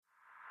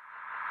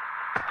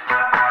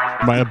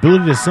My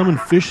ability to summon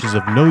fish is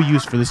of no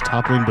use for this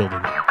toppling building.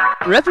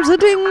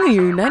 Representing the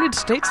United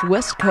States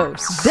West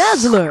Coast,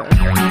 Dazzler.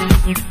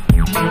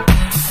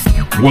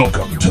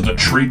 Welcome to the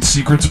Trade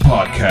Secrets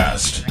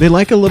Podcast. They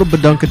like a little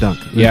badunkadunk.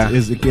 Yeah.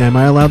 Am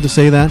I allowed to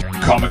say that?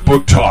 Comic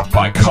book talk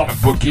by comic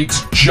book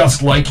geeks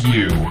just like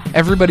you.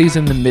 Everybody's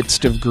in the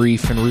midst of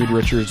grief, and Reed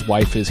Richards'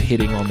 wife is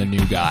hitting on the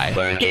new guy.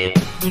 Work it,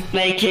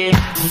 make it,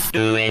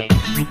 do it,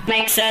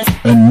 makes us.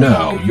 And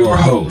now, your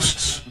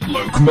hosts,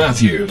 Luke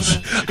Matthews,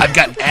 I've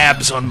got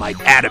abs on my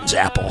Adam's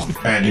apple.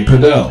 Andy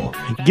Padell,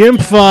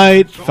 Gimp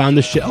fight. Found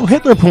the shit. Oh,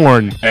 Hitler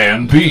porn.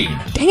 Ann Bean,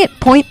 Dang it,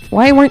 Point.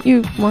 Why weren't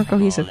you more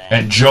cohesive?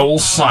 and Joel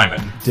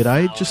Simon. Did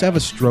I just have a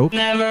stroke?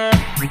 Never.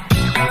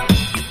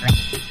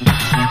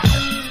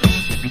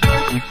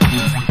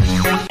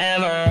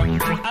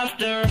 Ever.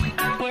 After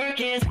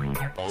work is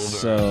over.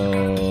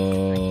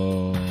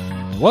 So,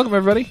 welcome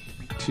everybody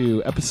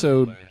to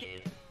episode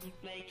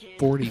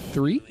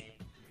 43?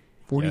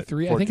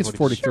 43? I think it's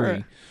 43.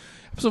 Sure.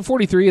 Episode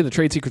 43 of the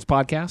Trade Secrets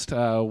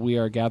Podcast. We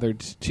are gathered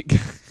to...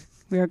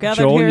 We are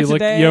gathered Joel, here you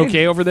today. you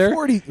okay over there?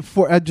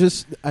 44.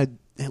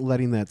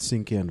 Letting that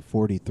sink in.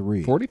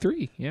 43.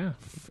 43, yeah.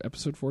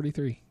 Episode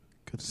 43.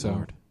 Good So,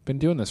 Lord. been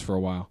doing this for a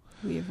while.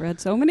 We've read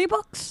so many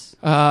books.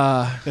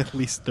 At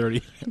least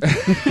 30.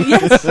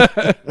 Yes.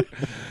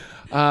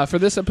 For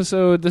this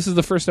episode, this is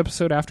the first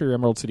episode after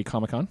Emerald City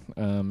Comic Con,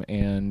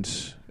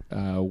 and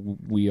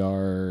we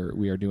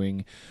are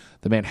doing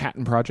the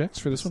Manhattan Projects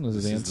for this one. This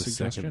is Ann's the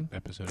suggestion. second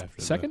episode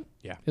after Second?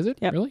 Yeah. Is it?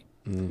 Yep. Really?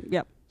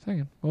 Yep.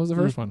 Second. What was the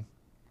first one?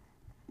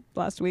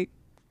 Last week.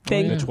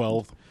 yeah. The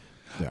 12.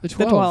 The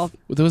 12.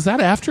 Was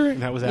that after?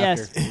 That was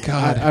Yes. after.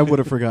 God. I would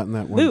have forgotten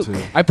that one, Luke. too.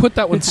 I put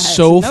that one Has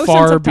so no sense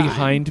far of time.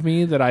 behind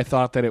me that I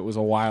thought that it was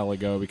a while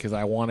ago because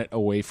I want it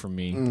away from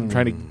me. I'm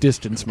trying to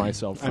distance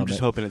myself from I'm just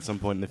it. hoping at some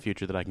point in the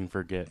future that I can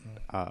forget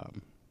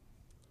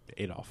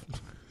Adolf.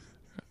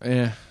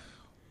 Yeah.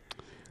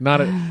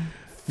 Not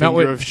Finger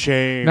when, of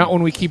shame. not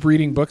when we keep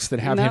reading books that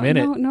have him in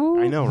it. No.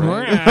 I know,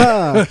 right?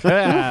 No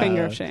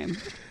finger of shame.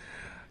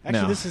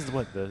 Actually, No. this is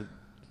what the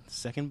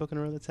second book in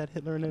a row that's had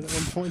Hitler in it at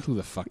one point. Who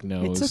the fuck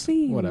knows? It's a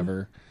theme.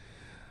 Whatever.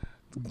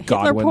 Hitler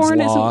Godwin's porn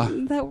Law.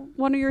 isn't that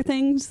one of your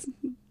things?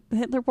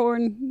 Hitler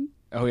porn.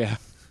 Oh yeah,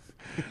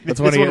 that's It's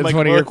one of your, one of that's my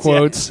one of your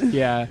quotes, quotes.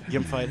 Yeah.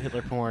 Gimp fight,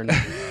 Hitler porn.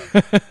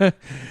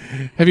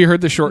 Have you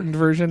heard the shortened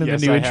version in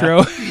Yes, the new I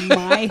intro?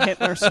 My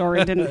Hitler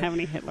story didn't have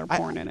any Hitler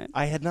porn in it.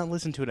 I had not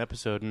listened to an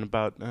episode in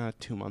about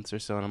 2 months or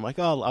so, and I'm like,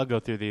 oh, I'll go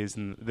through these,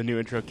 and the new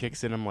intro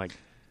kicks in. I'm like,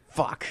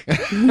 fuck.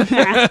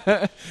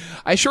 I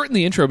shortened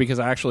the intro because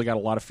I actually got a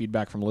lot of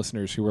feedback from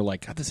listeners who were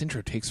like, God, this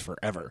intro takes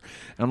forever.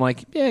 And I'm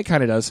like, yeah, it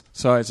kind of does.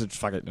 So I said,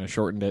 fuck it, and I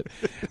shortened it.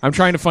 I'm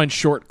trying to find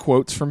short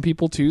quotes from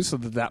people, too, so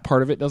that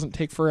part of it doesn't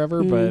take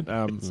forever, but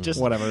It's just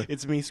whatever.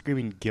 It's me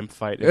screaming Gimp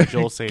fight, and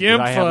Joel saying,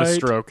 Gimp did I have a fight.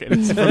 stroke? And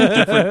it's from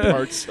different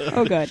parts.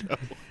 Oh, good.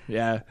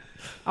 Yeah.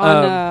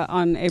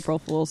 On April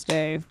Fool's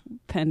Day,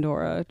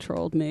 Pandora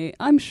trolled me.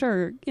 I'm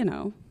sure,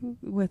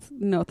 with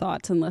no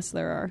thoughts unless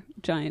there are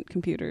giant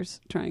computers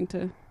trying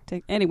to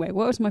take. Anyway,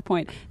 what was my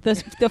point? The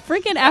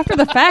freaking after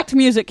the fact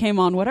music came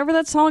on, whatever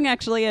that song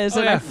actually is,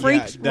 and yeah. I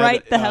freaked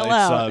right the hell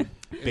out.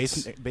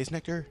 Base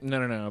Nectar?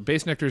 No.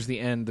 Base Nectar's the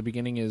end. The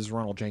beginning is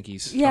Ronald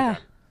Jenkins. Yeah,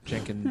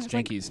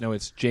 Jenkins. No,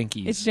 it's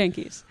Jenkins. it's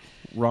Jenkins.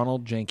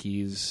 Ronald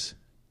Jenkins.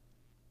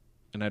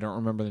 And I don't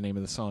remember the name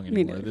of the song Me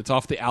anymore. neither. It's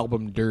off the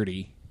album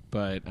Dirty.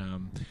 But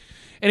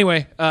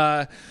anyway,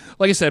 like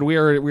I said, we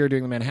are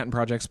doing the Manhattan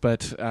Projects,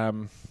 but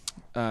so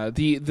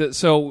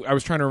I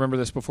was trying to remember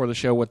this before the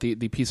show what the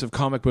piece of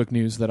comic book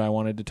news that I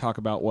wanted to talk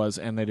about was,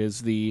 and that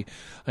is the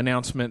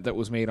announcement that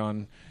was made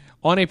on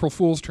April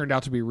Fool's, turned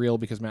out to be real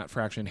because Matt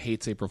Fraction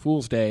hates April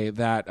Fool's Day,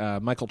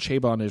 that Michael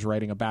Chabon is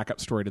writing a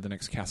backup story to the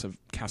next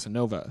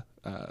Casanova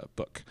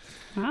book.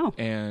 Wow.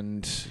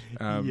 And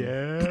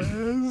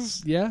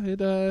Yes. yeah,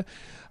 it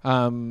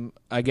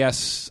I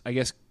guess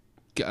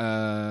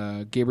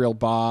Gabriel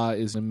Ba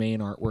is the main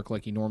artwork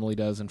like he normally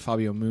does, and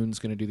Fabio Moon's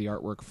going to do the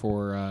artwork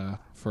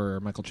for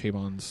Michael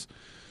Chabon's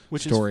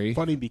Which story. is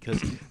funny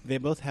because they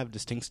both have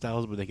distinct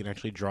styles, but they can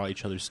actually draw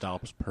each other's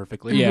styles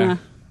perfectly. Yeah,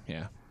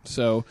 yeah.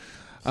 So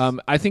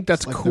I think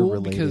that's It's like cool they're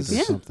related because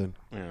or something.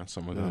 Yeah,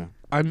 some of Yeah.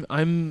 them.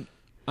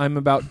 I'm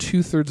about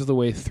 2/3 of the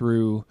way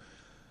through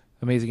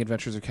Amazing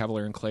Adventures of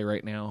Cavalier and Clay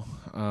right now.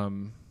 I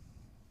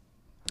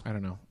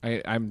don't know.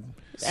 I'm.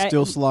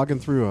 Still slogging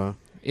through, huh?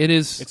 It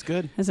is. It's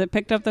good. Has it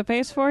picked up the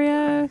pace for you?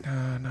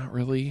 Not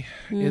really.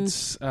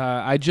 It's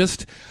I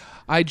just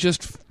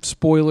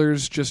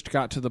spoilers just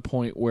got to the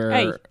point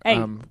where Hey.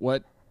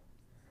 what?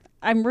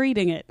 I'm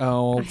reading it.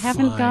 Oh, I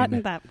haven't fine.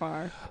 gotten that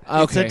far.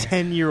 Okay. It's a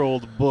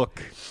 10-year-old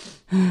book.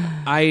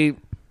 I'm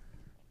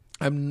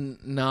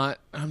not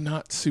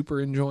super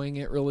enjoying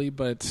it really,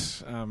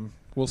 but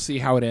we'll see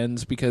how it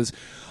ends because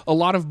a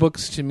lot of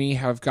books to me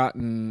have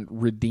gotten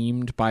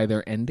redeemed by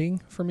their ending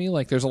for me.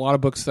 Like there's a lot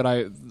of books that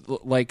I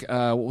like.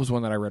 What was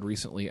one that I read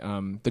recently?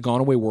 The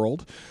Gone Away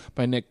World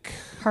by Nick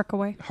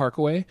Harkaway.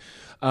 Harkaway.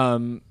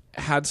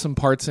 had some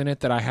parts in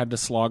it that I had to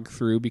slog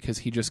through because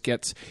he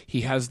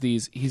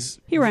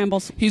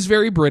rambles. He's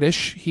very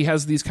British. He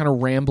has these kind of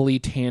rambly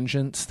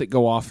tangents that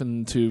go off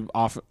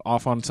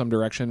on some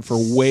direction for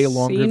way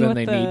longer than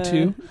they need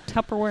to.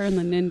 Tupperware and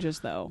the ninjas,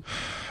 though.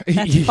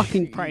 That's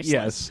fucking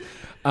priceless.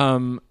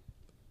 Yes.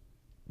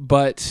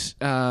 But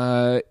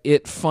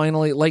it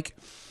finally,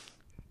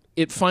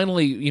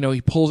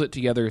 he pulls it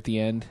together at the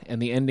end, and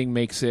the ending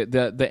makes it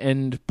the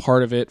end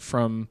part of it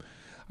from.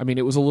 I mean,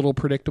 it was a little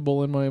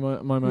predictable in my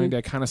mind.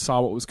 I kind of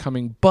saw what was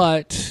coming,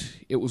 but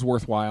it was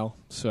worthwhile,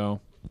 so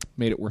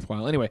made it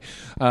worthwhile. Anyway,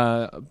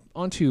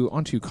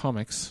 onto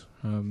comics.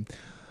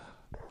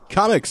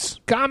 Comics.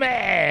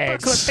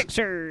 Booklet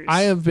pictures.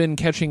 I have been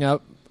catching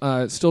up.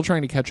 Still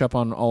trying to catch up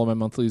on all of my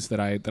monthlies that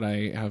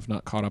I have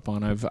not caught up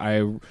on.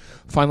 I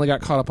finally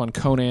got caught up on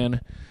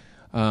Conan,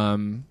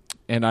 and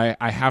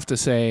I have to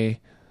say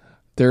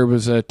there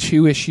was a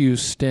 2-issue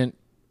stint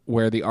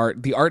where the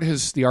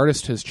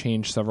artist has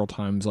changed several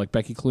times. Like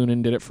Becky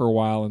Cloonan did it for a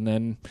while, and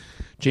then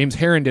James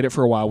Herron did it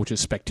for a while, which is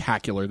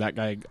spectacular. That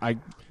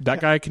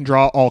guy can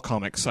draw all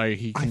comics. I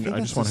just want him to draw.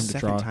 That's the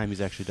second time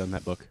he's actually done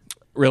that book.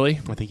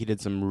 Really? I think he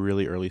did some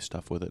really early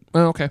stuff with it.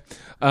 Oh, okay.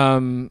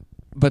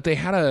 But they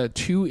had a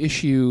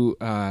 2-issue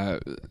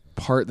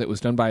part that was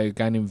done by a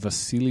guy named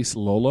Vasilis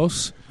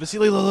Lolos.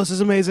 Vasilis Lolos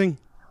is amazing.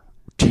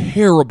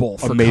 Terrible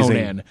for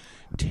Conan.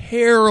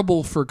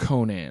 Terrible for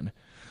Conan.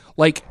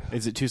 Like,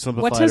 is it too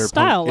simplified? What's his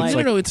style like?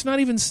 No, it's not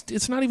even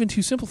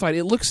too simplified.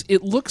 It looks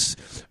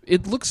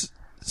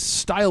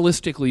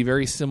stylistically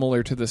very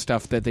similar to the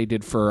stuff that they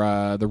did for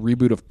the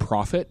reboot of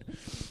Prophet,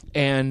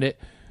 and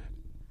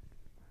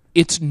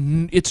it's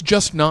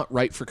just not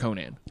right for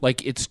Conan.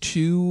 Like, it's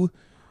too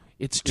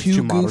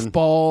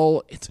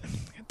goofball.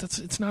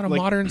 It's not a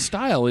modern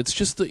style. It's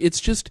just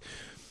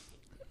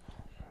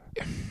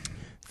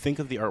think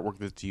of the artwork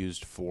that's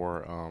used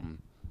for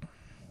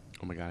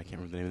oh my god, I can't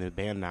remember the name of the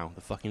band now.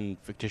 The fucking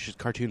fictitious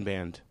cartoon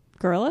band.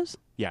 Gorillas?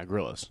 Yeah,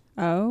 Gorillas.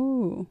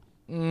 Oh.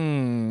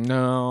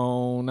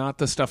 No, not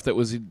the stuff that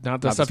was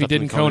not the stuff he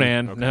did in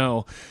Conan. Okay.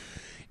 No.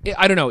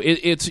 I don't know.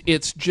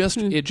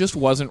 It just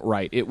wasn't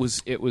right. It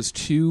was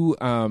too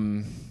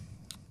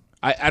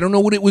I don't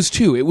know what it was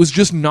too. It was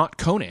just not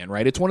Conan,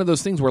 right? It's one of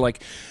those things where,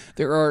 like,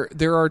 there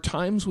are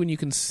times when you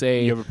can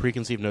say you have a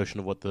preconceived notion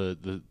of what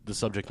the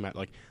subject matter,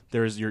 like,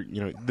 there's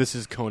this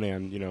is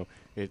Conan,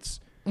 it's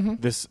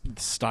this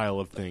style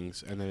of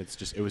things, and then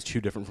it was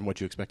too different from what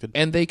you expected.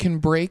 And they can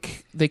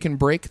break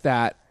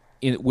that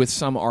with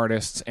some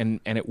artists,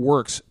 and it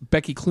works.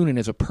 Becky Cloonan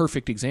is a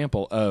perfect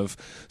example of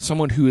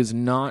someone who is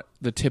not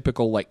the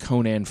typical, like,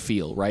 Conan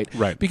feel, right?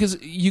 Right.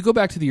 Because you go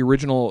back to the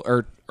original,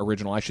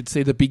 I should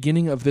say, the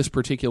beginning of this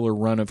particular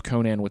run of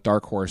Conan with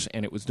Dark Horse,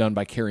 and it was done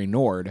by Cary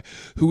Nord,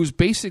 who was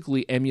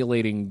basically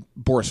emulating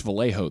Boris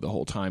Vallejo the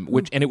whole time,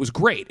 and it was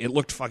great. It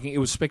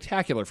was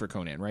spectacular for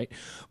Conan, right?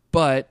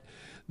 But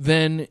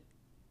then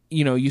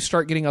you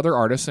start getting other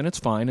artists, and it's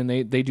fine, and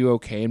they do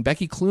okay. And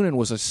Becky Cloonan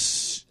was a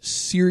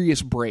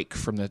serious break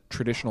from the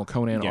traditional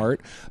Conan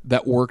art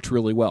that worked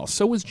really well.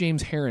 So was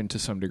James Herron to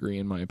some degree,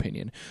 in my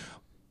opinion.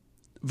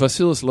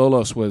 Vasilis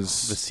Lolos was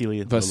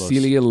Vasilia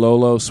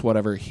Lolos,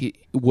 whatever. He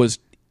was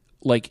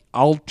like,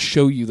 I'll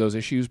show you those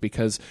issues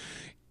because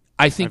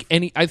I think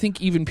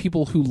even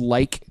people who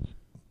like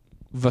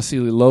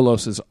Vasily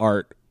Lolos's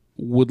art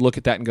would look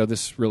at that and go,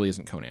 "This really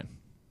isn't Conan.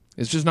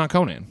 It's just not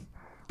Conan."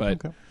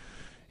 But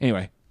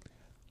anyway.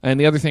 And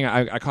the other thing,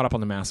 I caught up on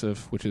The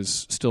Massive, which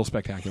is still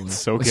spectacular.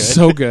 So good. It's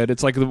so good.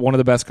 It's like one of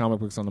the best comic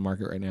books on the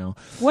market right now.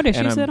 What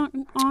issue is it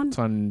on? It's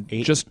on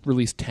 8? Just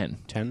released 10.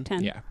 10?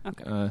 Yeah.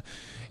 Okay.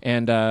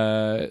 And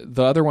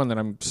the other one that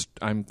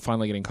I'm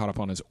finally getting caught up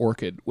on is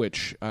Orchid,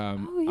 which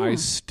I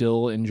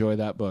still enjoy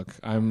that book.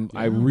 I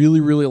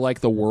really, really like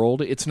the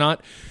world. It's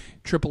not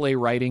AAA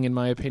writing, in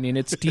my opinion.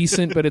 It's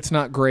decent, but it's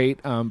not great.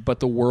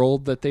 But the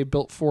world that they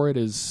built for it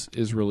is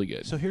really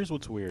good. So here's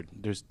what's weird.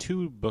 There's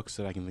 2 books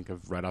that I can think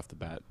of right off the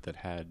bat that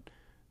had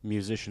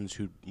musicians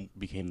who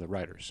became the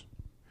writers.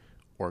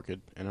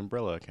 Orchid and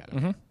Umbrella Academy.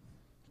 Mm-hmm.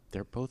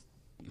 They're both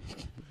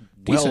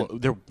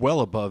decent. They're well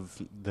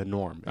above the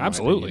norm.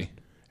 Absolutely.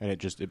 And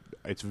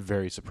it's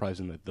very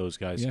surprising that those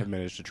guys have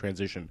managed to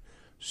transition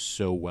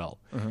so well.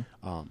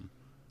 Uh-huh.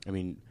 I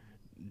mean,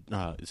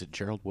 is it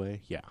Gerald Way?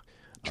 Yeah.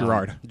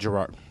 Gerard,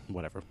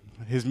 whatever.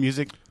 His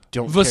music,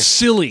 don't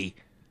Vasily.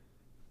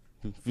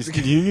 You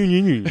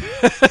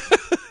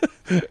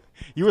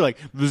were like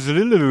his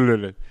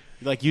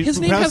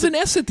name has an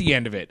S at the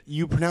end of it.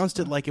 You pronounced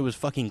it like it was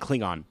fucking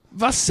Klingon.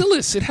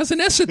 Vasilis. It has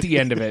an S at the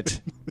end of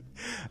it.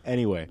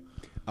 Anyway,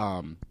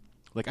 I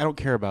don't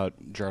care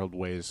about Gerald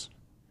Way's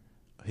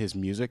his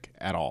music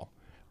at all,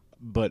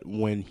 but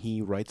when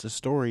he writes a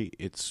story,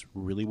 it's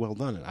really well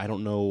done. And I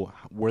don't know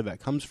where that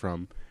comes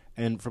from.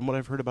 And from what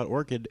I've heard about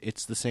Orchid,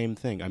 it's the same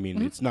thing. I mean,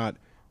 it's not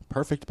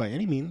perfect by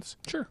any means.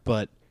 Sure.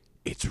 But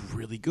it's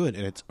really good,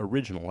 and it's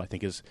original, I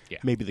think, is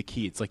maybe the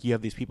key. It's like you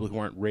have these people who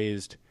aren't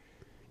raised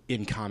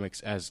in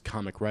comics as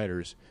comic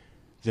writers.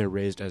 they're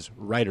raised as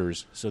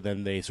writers, so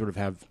then they sort of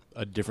have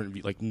a different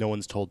view. Like, no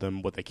one's told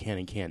them what they can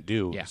and can't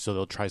do, Yeah. so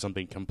they'll try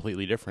something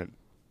completely different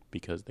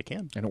because they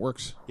can. And it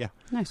works. Yeah.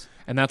 Nice.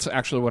 And that's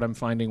actually what I'm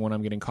finding when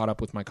I'm getting caught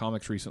up with my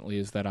comics recently,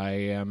 is that I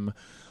am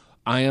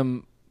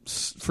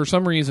for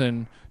some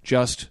reason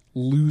just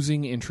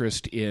losing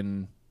interest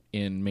in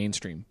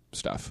mainstream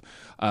stuff.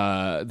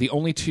 The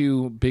only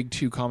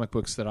two comic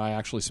books that I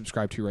actually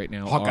subscribe to right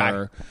now Hawkeye.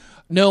 are...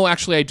 No,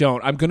 actually, I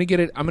don't. I'm going to get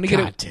it. I'm going to get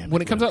God it damn it,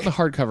 when it comes out in the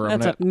hardcover.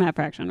 That's a Matt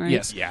Fraction, right?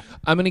 Yes. Yeah.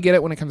 I'm going to get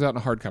it when it comes out in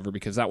a hardcover,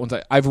 because that one's...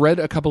 I've read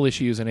a couple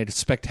issues, and it's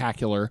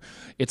spectacular.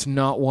 It's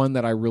not one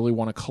that I really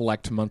want to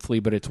collect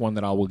monthly, but it's one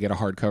that I will get a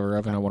hardcover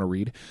of and I want to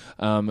read.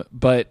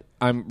 But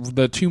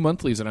the two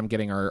monthlies that I'm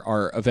getting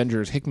are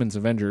Avengers, Hickman's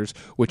Avengers,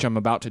 which I'm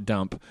about to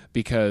dump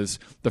because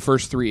the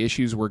first 3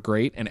 issues were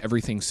great, and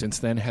everything since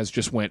then has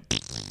just went...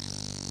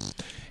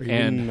 Are you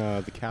And-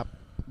 reading the Cap book?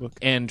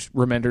 and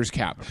Remender's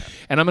Cap. Okay.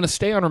 And I'm going to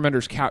stay on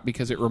Remender's Cap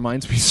because it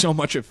reminds me so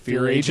much of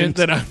Fear Fear Agent Agent.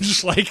 that I'm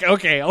just like,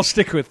 okay, I'll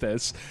stick with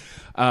this.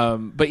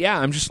 But yeah,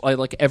 I'm just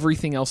like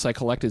everything else I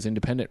collect is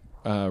independent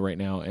right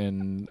now.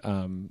 And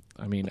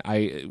I mean,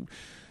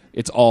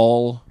 it's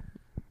all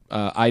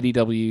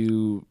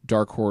IDW,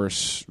 Dark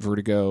Horse,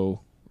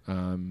 Vertigo,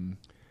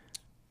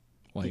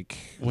 like...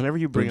 Whenever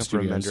you bring Boom up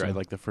Studios, Remender, so-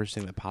 like the first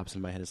thing that pops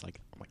in my head is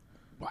like, I'm like,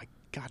 why?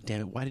 God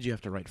damn it! Why did you have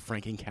to write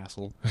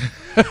Frankencastle?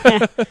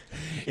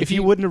 If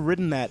you wouldn't have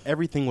written that,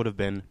 everything would have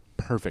been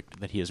perfect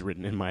that he has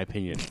written, in my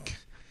opinion.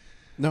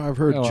 No, I've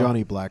heard Oh, well.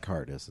 Johnny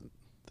Blackheart isn't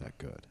that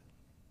good.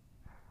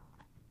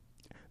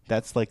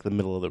 That's like the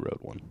middle of the road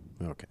one.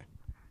 Okay.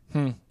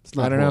 It's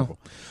I don't know. horrible.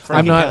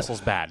 I'm not- Frankencastle's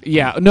bad.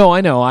 Yeah, no,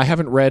 I know. I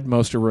haven't read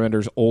most of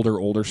Remender's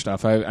older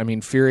stuff. I mean,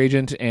 Fear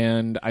Agent,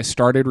 and I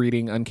started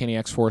reading Uncanny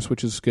X-Force,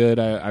 which is good.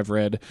 I've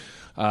read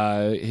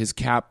his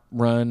Cap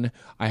run.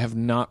 I have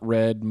not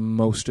read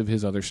most of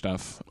his other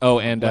stuff. Oh,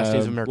 and Last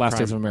Days of American Last Crime.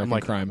 Days of American I'm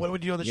like, Crime. what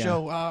would you do on the Yeah.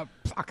 show?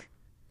 Fuck.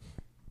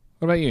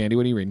 What about you, Andy?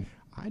 What are you reading?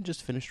 I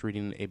just finished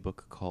reading a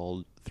book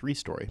called 3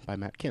 Story by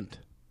Matt Kint.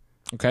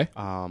 Okay.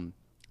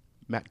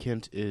 Matt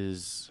Kint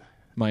is...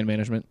 Mind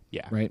Management.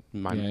 Yeah. Right?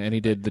 Mind- Yeah, and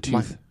he did The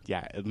Tooth.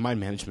 Mind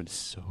management is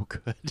so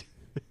good.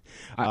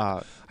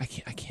 I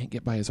can't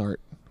get by his art.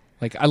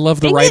 Like, I love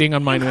the writing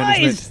on Mind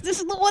Management.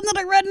 This is the one that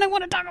I read, and I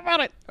want to talk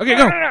about it. Okay,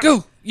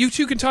 go. You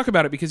two can talk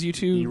about it because you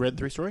two... You read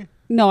 3 Story?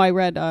 No, I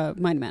read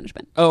Mind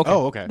Management. Oh, okay.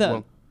 Oh, okay.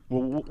 The-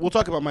 Well, we'll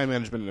talk about mind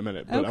management in a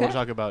minute, but I Okay. want to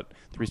talk about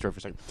 3 Story for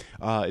a second.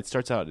 It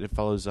starts out, it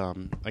follows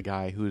a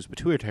guy whose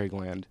pituitary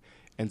gland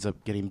ends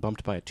up getting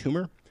bumped by a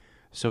tumor,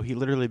 so he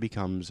literally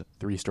becomes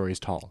 3 stories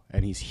tall,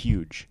 and he's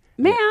huge.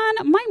 Man,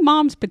 my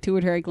mom's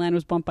pituitary gland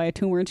was bumped by a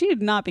tumor, and she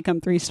did not become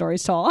 3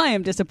 stories tall. I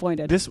am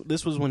disappointed.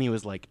 This was when he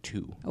was like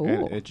 2. Ooh.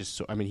 And it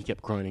just, he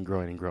kept growing and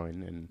growing and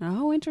growing, and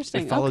Oh,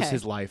 interesting. it follows Okay.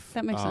 his life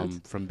That makes sense.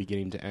 from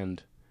beginning to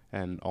end,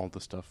 and all the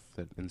stuff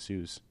that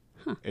ensues.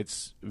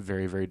 It's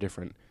very, very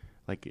different.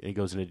 Like, it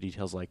goes into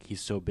details like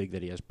he's so big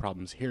that he has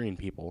problems hearing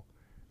people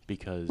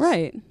because...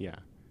 Right. Yeah.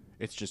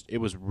 It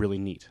was really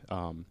neat.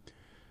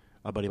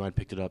 A buddy of mine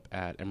picked it up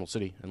at Emerald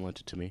City and lent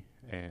it to me.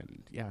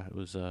 And, yeah, it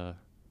was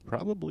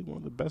probably one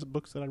of the best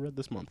books that I read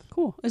this month.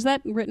 Cool. Is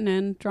that written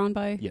and drawn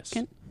by Yes.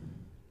 Kent?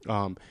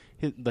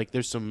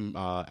 There's some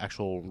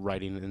actual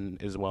writing in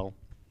as well,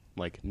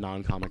 like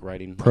non-comic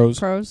writing. Prose.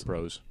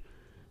 Prose?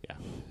 Yeah.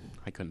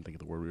 I couldn't think of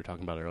the word we were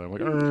talking about earlier. I'm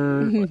like,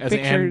 "Arr."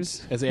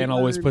 Pictures. As Anne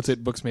always Words. puts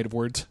it, books made of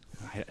words.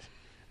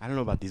 I don't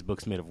know about these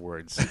books made of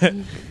words.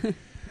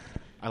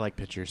 I like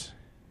pictures.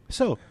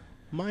 So,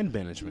 mind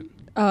management.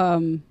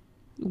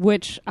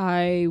 Which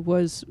I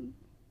was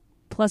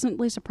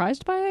pleasantly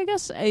surprised by, I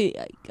guess.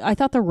 I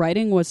thought the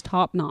writing was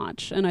top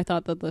notch, and I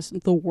thought that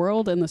the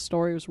world and the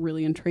story was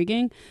really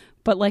intriguing.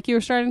 But like you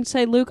were starting to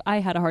say, Luke, I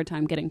had a hard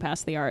time getting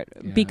past the art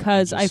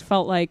because I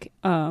felt like,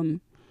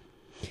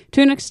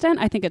 to an extent,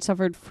 I think it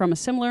suffered from a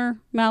similar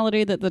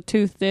malady that The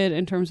Tooth did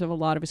in terms of a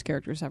lot of his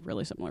characters have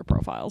really similar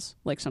profiles.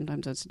 Like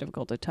sometimes it's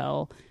difficult to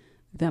tell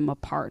them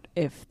apart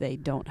if they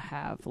don't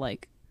have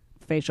like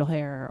facial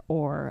hair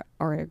or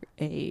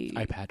a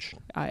Eye patch.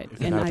 an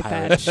you're not a eye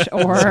pirate. patch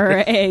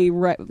or a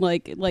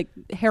like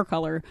hair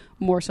color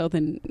more so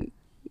than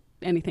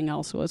anything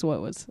else was what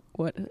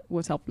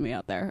was helping me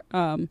out there.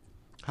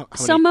 How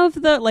Some many, of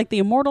the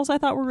Immortals I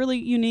thought were really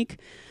unique.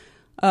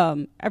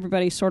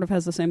 Everybody sort of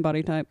has the same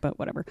body type, but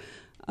whatever.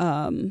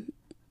 And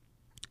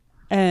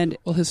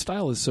Well, his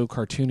style is so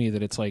cartoony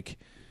that it's like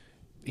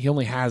he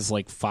only has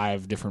like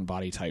 5 different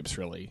body types,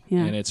 really. Yeah.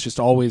 And it's just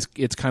always,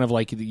 it's kind of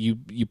like you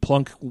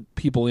plunk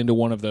people into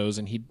one of those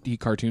and he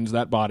cartoons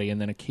that body and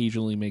then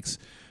occasionally makes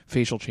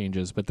facial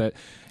changes. But that...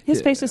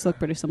 his faces look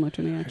pretty similar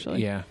to me,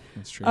 actually. Yeah,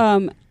 that's true.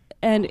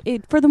 And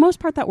it, for the most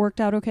part, that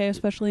worked out okay,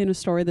 especially in a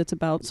story that's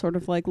about sort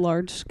of like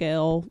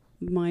large-scale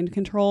mind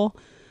control.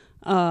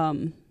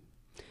 I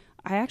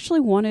actually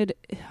wanted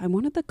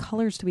the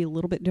colors to be a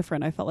little bit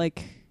different. I felt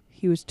like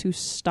he was too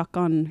stuck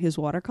on his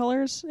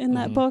watercolors in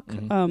that book.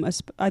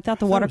 I thought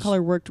the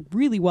watercolor worked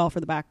really well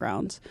for the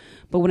backgrounds,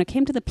 but when it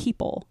came to the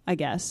people, I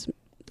guess,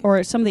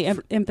 or some of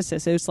the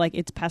emphasis, it was like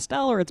it's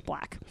pastel or it's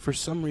black. for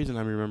some reason,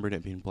 I remembered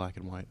it being black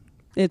and white.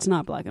 It's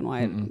not black and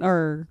white.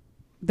 Or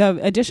the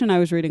edition I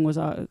was reading was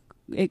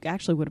it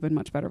actually would have been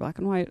much better black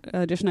and white.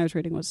 Edition I was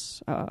reading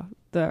was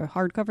the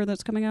hardcover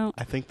that's coming out.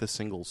 I think the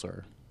singles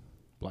are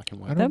black and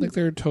white. I don't think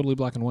they're totally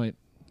black and white.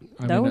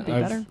 That would be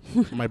better.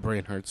 My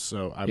brain hurts,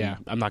 so I'm Yeah.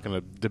 I'm not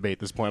going to debate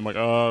this point. I'm like,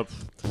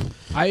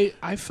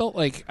 I felt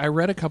like I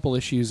read a couple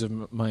issues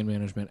of Mind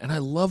Management, and I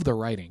love the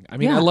writing. I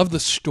mean, Yeah. I love the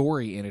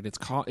story in it.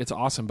 It's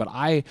awesome, but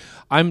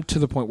I'm to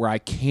the point where I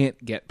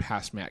can't get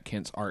past Matt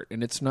Kent's art,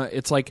 and it's not.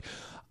 It's like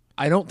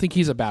I don't think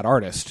he's a bad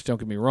artist. Don't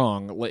get me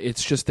wrong.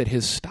 It's just that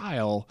his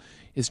style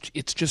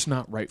it's just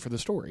not right for the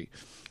story.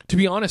 To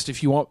be honest,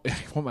 if you want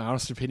my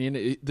honest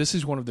opinion, this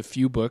is one of the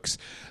few books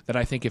that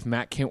I think if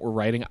Matt Kent were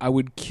writing, I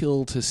would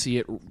kill to see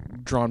it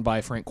drawn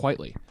by Frank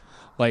Quitely.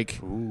 Like,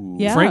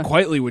 Yeah. Frank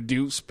Quitely would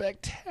do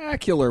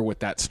spectacular with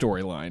that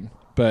storyline.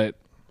 But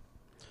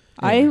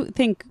I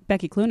think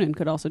Becky Cloonan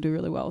could also do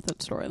really well with that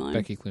storyline.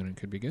 Becky Cloonan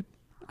could be good.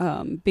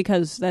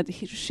 Because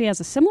she has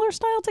a similar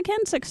style to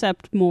Kent's,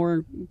 except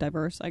more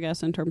diverse, I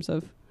guess, in terms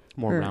of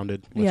more her-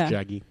 rounded, less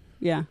yeah. jaggy.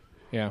 Yeah.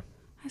 Yeah.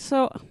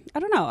 So, I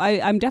don't know.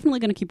 I'm definitely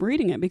going to keep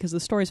reading it because the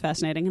story's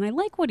fascinating. And I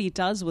like what he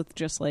does with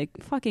just like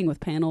fucking with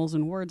panels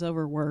and words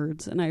over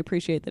words. And I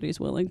appreciate that he's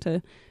willing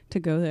to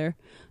go there.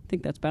 I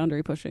think that's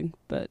boundary pushing.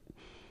 But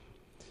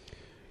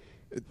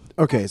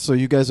Okay, so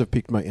you guys have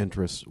piqued my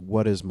interest.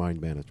 What is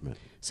Mind Management?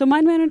 so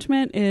Mind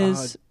Management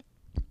is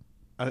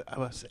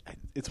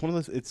It's one of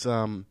those.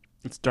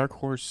 It's Dark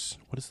Horse.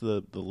 What is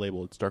the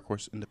label? It's Dark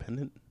Horse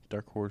Independent.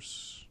 Dark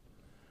Horse.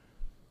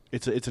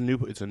 It's a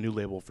new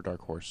label for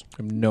Dark Horse.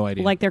 I have no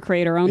idea. like their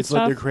creator-owned It's stuff.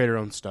 like their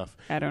creator-owned stuff.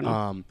 I don't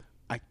know.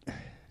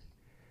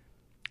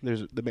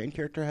 There's the main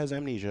character has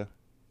amnesia,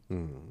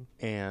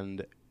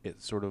 and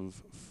it sort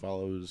of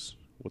follows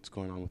what's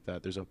going on with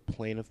that. There's a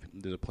plane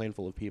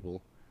full of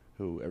people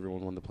who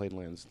everyone on the plane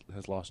lands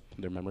has lost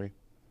their memory.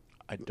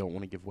 I don't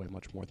want to give away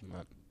much more than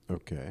that.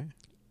 Okay.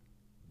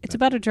 It's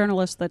about a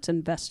journalist that's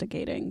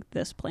investigating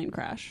this plane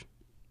crash.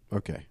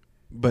 Okay.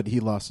 But he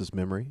lost his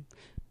memory?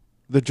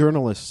 The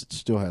journalist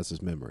still has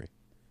his memory.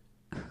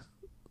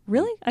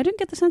 Really? I didn't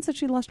get the sense that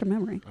she lost her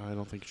memory. I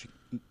don't think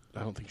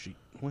she.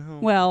 Well.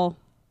 Well,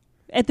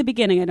 at the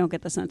beginning, I don't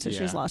get the sense that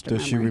she's Yeah. lost her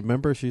Does memory. she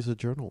remember she's a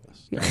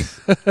journalist? Yes.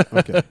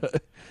 Okay.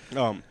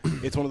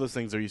 It's one of those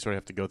things where you sort of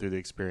have to go through the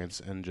experience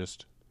and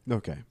just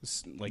Okay.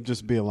 like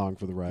Just be along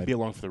for the ride. be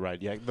along for the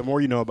ride. Yeah, the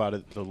more you know about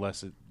it, the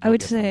less it. I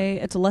would say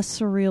it's less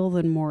surreal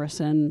than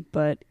Morrison,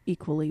 but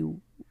equally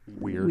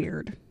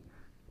weird.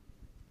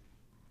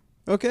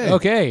 Okay.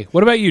 Okay.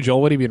 What about you,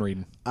 Joel? What have you been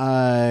reading?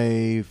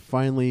 I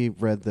finally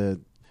read the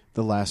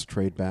last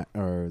trade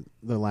the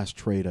last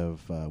trade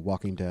of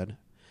Walking Dead.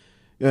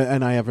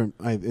 And I haven't.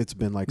 It's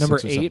been like Number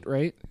 6 or 8,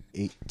 right?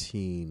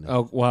 18.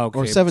 Oh, wow. Okay.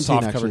 Or 17,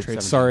 Soft actually. cover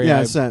trade. 17. Sorry.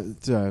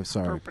 Yeah,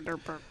 sorry.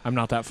 I'm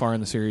not that far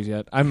in the series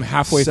yet. I'm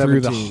halfway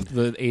through 17.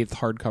 the 8th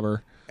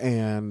hardcover.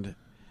 And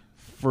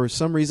for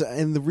some reason,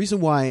 and the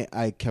reason why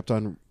I kept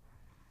on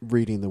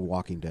reading The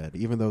Walking Dead,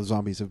 even though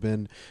zombies have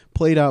been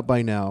played out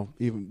by now,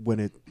 even when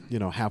it,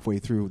 halfway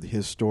through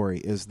his story,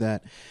 is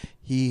that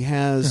he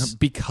has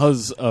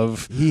Because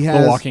of He The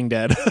has- Walking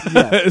Dead.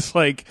 Yeah. It's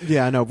like,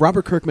 Yeah, no.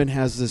 Robert Kirkman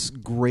has this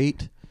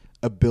great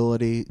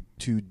ability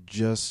to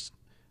just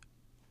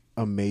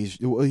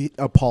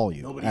appall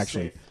you. Nobody's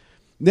actually, safe.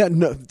 yeah,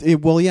 no.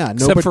 Yeah, except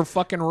nobody. for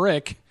fucking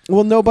Rick.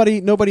 Well,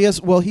 nobody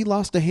has. Well, he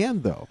lost a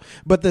hand though.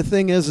 But the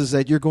thing is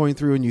that you're going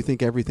through and you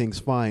think everything's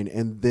fine,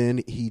 and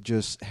then he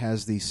just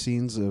has these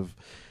scenes of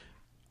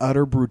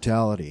utter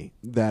brutality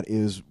that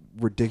is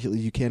ridiculous.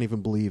 You can't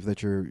even believe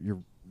that you're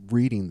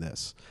reading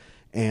this.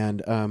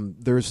 And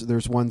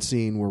there's one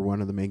scene where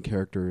one of the main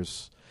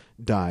characters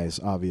dies,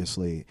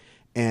 obviously,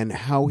 and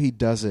how he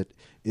does it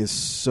is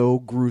so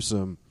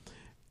gruesome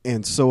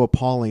and so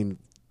appalling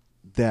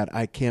that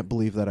I can't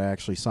believe that I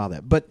actually saw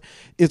that. But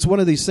it's one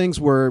of these things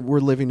where we're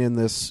living in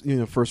this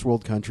first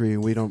world country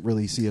and we don't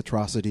really see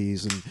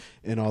atrocities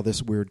and all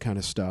this weird kind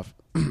of stuff.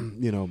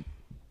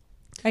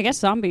 I guess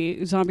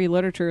zombie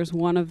literature is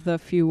one of the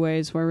few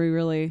ways where we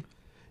really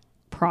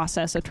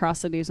process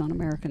atrocities on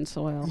American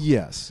soil.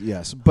 Yes.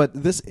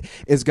 But this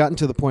has gotten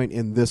to the point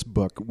in this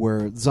book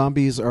where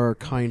zombies are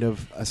kind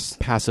of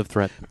Passive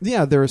threat.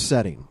 yeah, they're a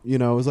setting.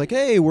 It's like,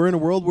 hey, we're in a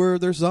world where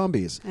there's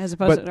zombies. As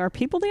opposed But- to, are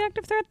people the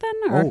active threat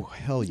then? Or? Oh,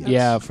 hell yes.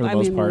 Yeah, for the I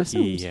most mean, part.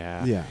 assumes.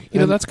 Yeah. Yeah. You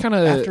know, And- that's kind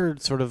of... After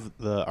sort of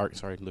the arc.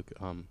 Sorry, Luke.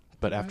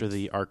 But after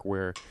the arc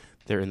where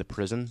they're in the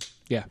prison,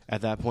 Yeah. at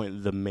that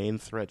point, the main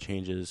threat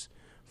changes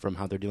from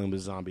how they're dealing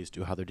with zombies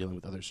to how they're dealing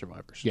with other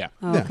survivors. Yeah.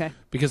 Oh, Yeah. okay.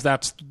 Because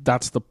that's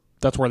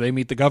where they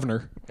meet the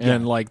governor.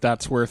 And,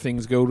 that's where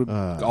things go to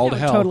all That to would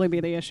hell. totally be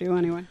the issue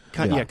anyway.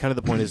 Kind Yeah. of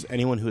the point is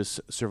anyone who has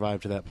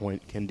survived to that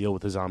point can deal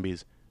with the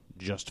zombies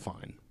just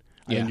fine.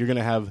 I Yeah. mean, you're going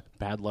to have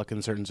bad luck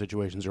in certain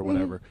situations or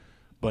whatever,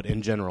 but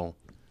in general,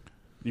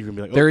 You can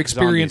be like, they're oh,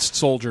 experienced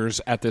soldiers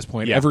at this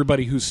point. Yeah.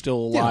 Everybody who's still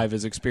alive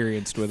is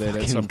experienced with it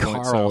at some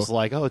point. Carl's So.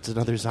 like, oh, it's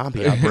another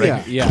zombie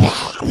outbreak. Yeah.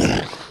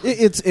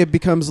 It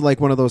becomes like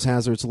one of those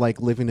hazards,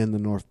 like living in the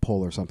North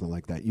Pole or something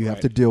like that. You have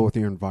Right. to deal with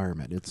your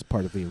environment. It's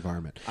part of the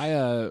environment.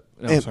 No,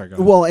 And- sorry, go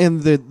ahead. well,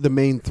 and the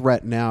main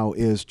threat now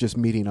is just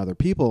meeting other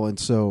people, and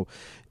so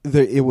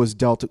it was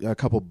dealt a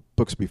couple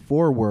books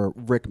before where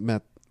Rick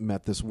met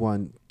this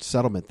one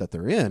settlement that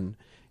they're in,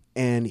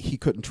 and he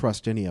couldn't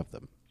trust any of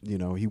them. You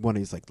know,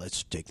 he's like,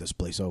 let's take this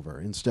place over.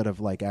 Instead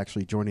of like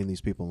actually joining these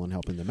people and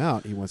helping them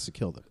out, he wants to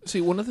kill them. See,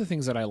 one of the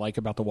things that I like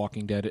about The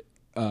Walking Dead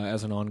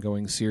as an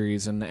ongoing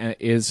series and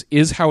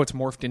is how it's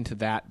morphed into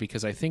that,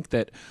 because I think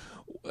that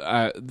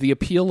the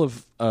appeal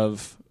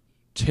of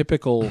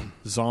typical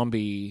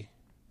zombie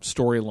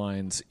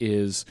storylines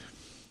is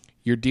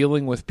you're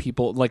dealing with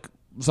people like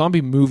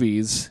zombie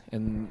movies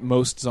and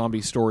most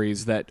zombie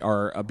stories that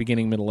are a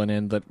beginning, middle, and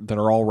end that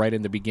are all right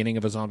in the beginning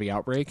of a zombie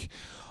outbreak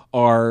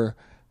are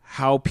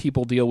how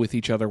people deal with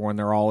each other when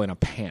they're all in a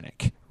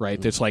panic, right?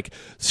 Mm-hmm. It's like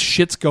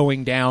shit's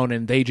going down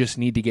and they just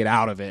need to get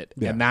out of it.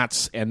 Yeah. And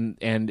that's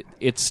and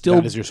it's still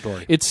That is your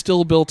story. It's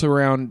still built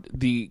around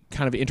the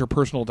kind of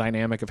interpersonal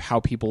dynamic of how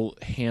people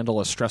handle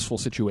a stressful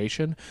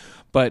situation.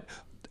 But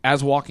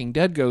as Walking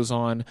Dead goes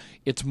on,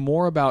 it's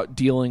more about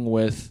dealing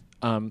with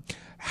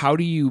how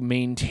do you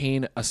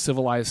maintain a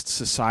civilized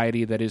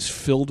society that is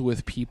filled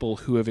with people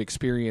who have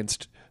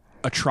experienced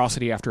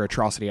atrocity after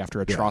atrocity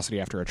after atrocity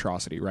after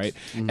atrocity, right?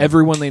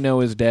 Everyone they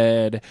know is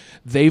dead.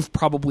 They've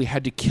probably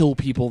had to kill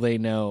people they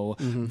know.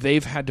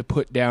 They've had to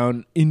put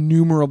down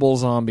innumerable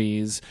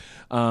zombies.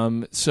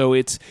 So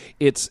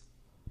it's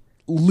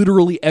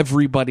literally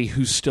everybody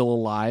who's still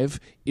alive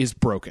is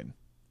broken.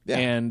 Yeah.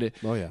 And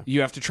Oh, yeah.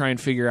 you have to try and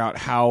figure out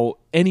how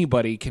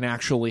anybody can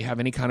actually have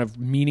any kind of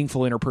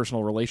meaningful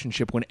interpersonal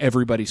relationship when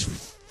everybody's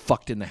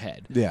fucked in the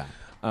head. Yeah.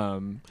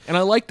 And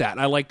I like that.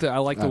 I like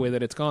the way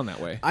that it's gone that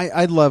way.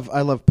 I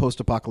love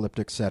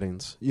post-apocalyptic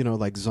settings, you know,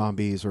 like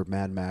zombies or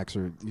Mad Max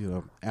or, you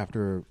know,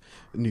 after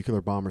a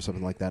nuclear bomb or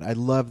something like that. I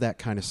love that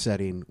kind of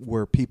setting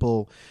where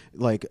people,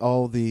 like,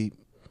 all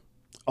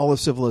of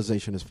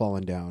civilization has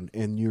fallen down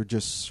and you're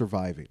just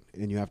surviving,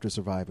 and you have to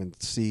survive and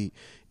see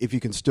if you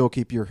can still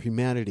keep your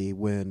humanity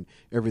when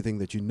everything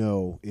that you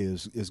know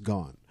is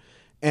gone.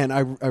 And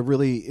I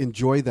really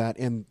enjoy that,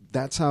 and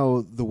that's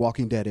how The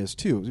Walking Dead is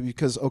too.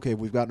 Because okay,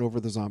 we've gotten over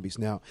the zombies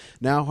now.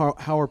 Now,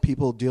 how are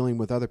people dealing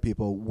with other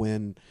people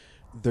when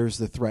there's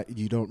the threat?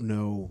 You don't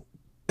know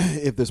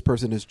if this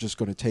person is just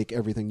going to take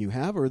everything you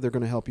have, or they're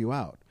going to help you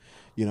out.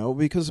 You know,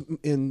 because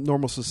in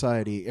normal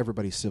society,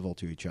 everybody's civil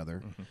to each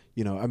other.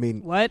 You know, I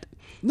mean, What?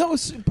 no,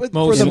 but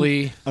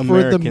Mostly for the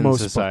American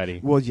most society.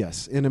 Part, well,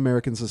 yes, in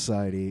American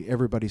society,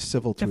 everybody's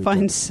civil to each other.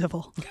 Define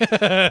civil.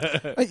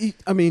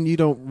 I mean, you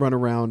don't run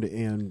around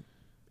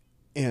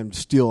and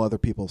steal other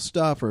people's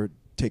stuff or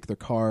take their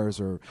cars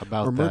or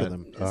murder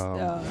them.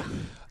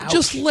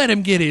 Just let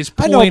him get his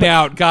I know, point but-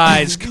 out,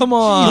 guys. Come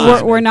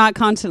on. We're not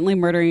constantly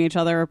murdering each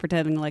other or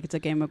pretending like it's a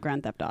game of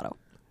Grand Theft Auto.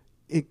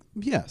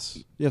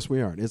 Yes,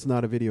 we aren't. It's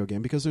not a video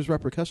game because there's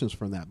repercussions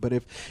from that. But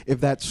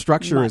if that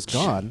structure is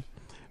gone,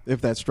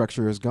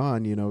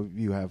 you know,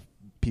 you have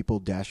people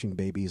dashing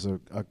babies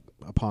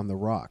upon the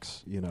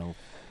rocks. You know,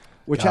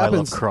 which God, I love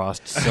happens.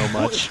 Crossed so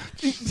much.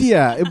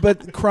 Yeah,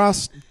 but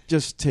Cross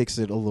just takes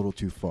it a little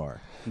too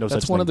far. No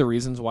That's such one thing. of the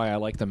reasons why I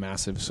like The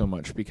Massive so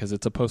much, because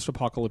it's a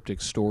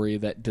post-apocalyptic story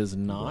that does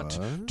not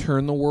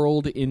turn the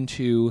world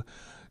into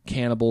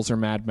cannibals or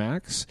Mad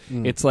Max.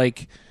 It's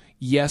like,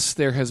 yes,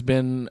 there has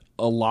been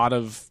a lot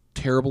of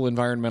terrible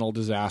environmental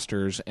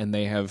disasters, and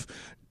they have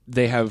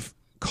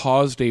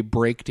caused a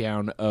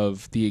breakdown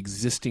of the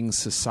existing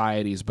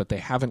societies, but they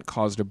haven't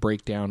caused a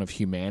breakdown of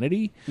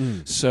humanity.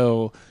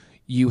 So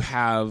you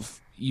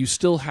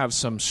still have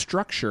some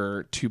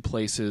structure to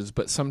places,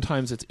 but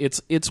sometimes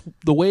it's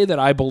the way that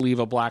I believe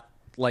an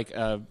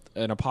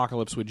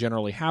apocalypse would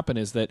generally happen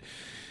is that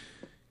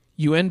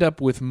you end up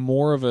with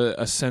more of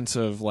a sense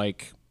of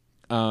like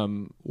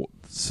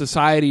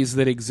societies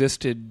that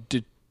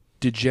existed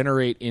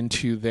degenerate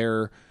into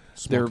their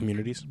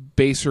communities,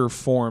 baser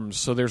forms.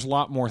 So there's a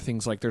lot more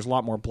things, like there's a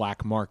lot more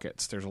black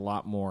markets. There's a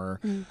lot more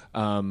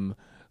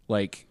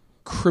like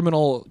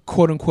criminal,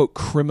 quote unquote,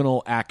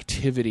 criminal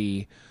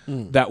activity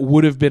that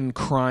would have been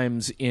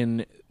crimes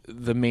in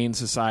the main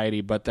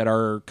society, but that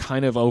are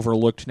kind of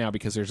overlooked now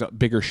because there's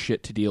bigger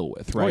shit to deal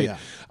with, right?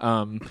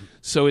 Oh, yeah.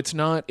 So it's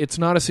not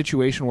a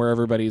situation where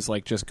everybody's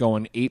like just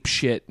going ape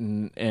shit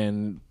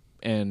and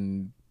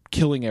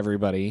killing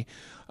everybody.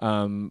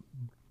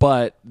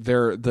 But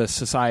the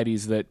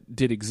societies that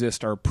did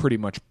exist are pretty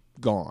much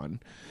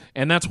gone.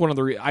 And that's one of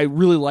the I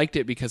really liked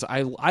it because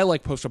I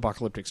like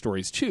post-apocalyptic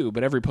stories too,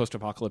 but every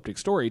post-apocalyptic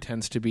story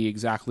tends to be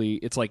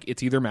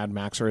it's either Mad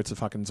Max or it's a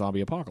fucking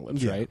zombie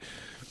apocalypse, right?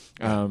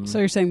 So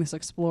you're saying this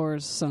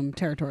explores some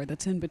territory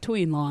that's in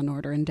between Law and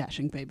Order and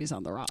dashing babies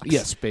on the rocks?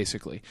 Yes,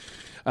 basically.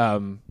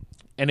 And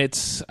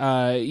it's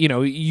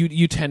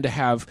you tend to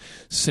have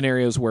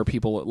scenarios where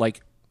people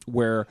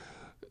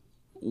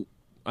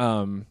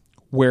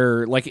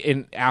where, like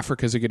in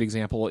Africa is a good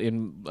example.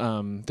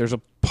 In there's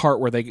a part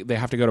where they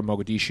have to go to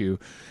Mogadishu,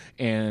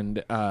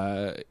 and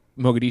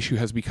Mogadishu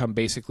has become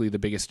basically the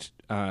biggest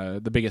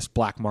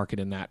black market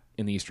in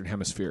the Eastern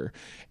Hemisphere,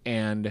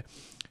 and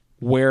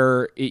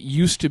where it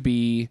used to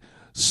be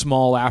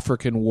small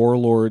African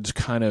warlords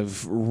kind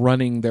of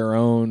running their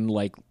own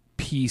like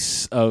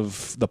piece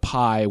of the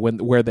pie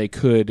where they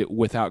could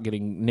without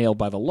getting nailed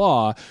by the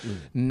law.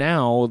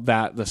 Now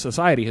that the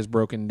society has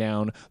broken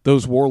down,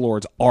 those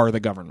warlords are the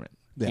government.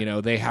 Yeah. You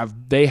know, they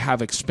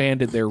have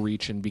expanded their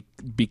reach and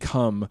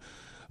become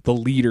the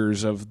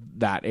leaders of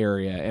that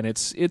area, and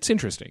it's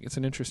interesting. It's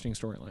an interesting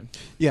storyline.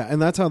 Yeah,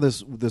 and that's how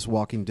this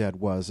Walking Dead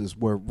is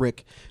where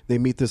Rick, they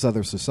meet this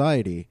other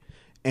society,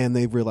 and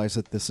they realize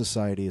that this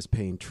society is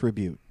paying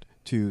tribute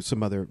to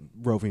some other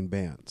roving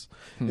bands.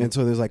 And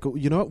so there's like,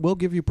 you know what, we'll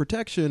give you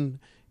protection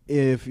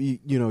if you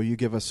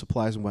give us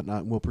supplies and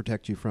whatnot, and we'll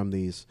protect you from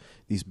these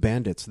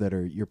bandits that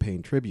you're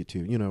paying tribute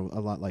to, a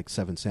lot like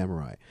Seven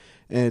Samurai.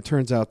 And it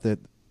turns out that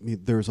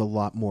there's a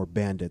lot more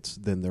bandits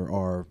than there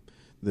are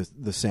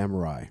the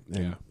samurai,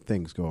 and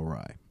things go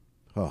awry.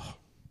 Oh,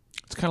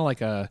 it's kind of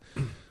like a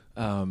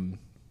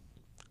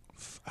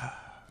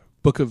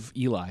Book of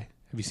Eli. Have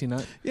you seen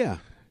that? Yeah,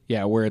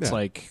 where it's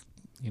like,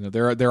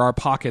 there are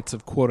pockets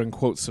of quote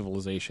unquote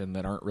civilization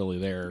that aren't really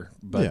there,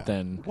 but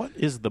then what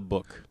is the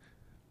book?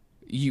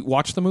 You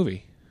watch the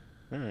movie.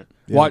 All right.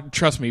 Yeah.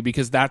 Trust me,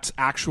 because that's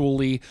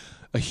actually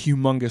a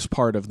humongous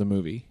part of the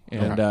movie,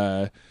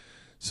 and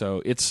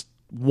so it's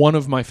one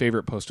of my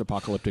favorite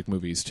post-apocalyptic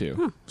movies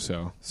too.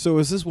 So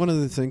is this one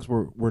of the things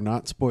where we're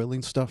not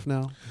spoiling stuff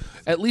now?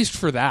 At least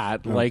for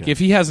that, like Okay. if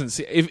he hasn't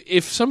seen,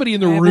 if somebody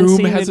in the I haven't room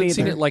seen it hasn't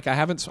seen either. it, like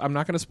I'm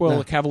not going to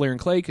spoil Cavalier and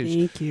Clay because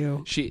Thank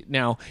you.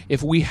 now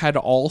if we had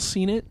all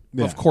seen it,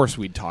 Yeah. of course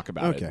we'd talk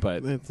about Okay, it.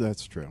 But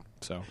that's true.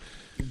 so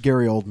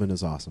Gary Oldman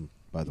is awesome,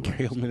 by the way.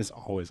 Gary Oldman is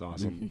always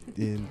awesome.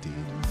 Indeed.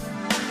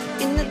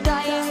 In the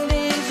dying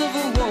days of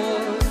a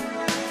war,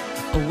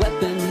 a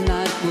weapon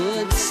that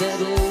would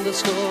settle the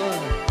score.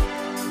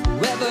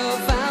 Whoever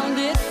found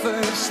it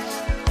first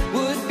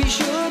would be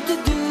sure to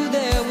do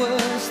their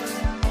worst.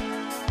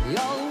 We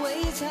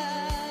always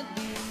had.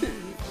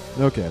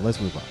 Okay, let's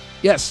move on.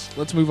 yes,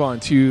 let's move on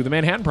to the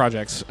Manhattan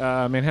Projects.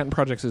 Manhattan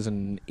Projects is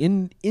an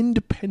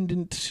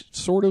independent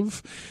sort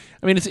of.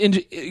 I mean, it's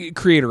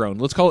creator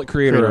owned. Let's call it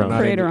creator owned.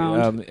 Creator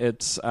owned.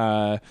 It's.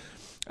 I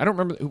don't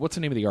remember what's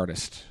the name of the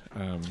artist.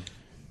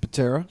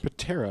 Patera?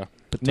 Patera.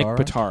 Nick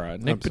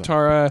Pitara. Nick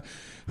Pitara,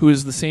 who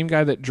is the same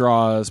guy that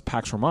draws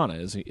Pax Romana,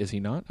 is he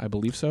not? I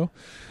believe so.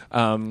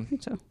 I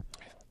think so.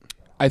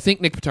 I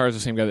think Nick Pitara is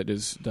the same guy that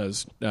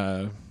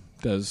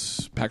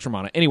does Pax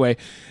Romana. Anyway,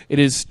 it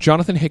is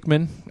Jonathan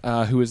Hickman,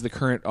 who is the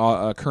current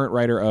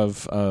writer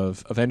of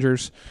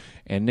Avengers,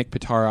 and Nick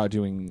Pitara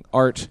doing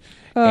art.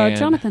 And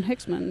Jonathan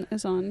Hickman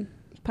is on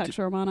Pax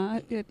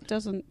Romana. It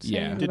doesn't say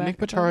in the Did back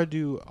Nick of the Pitara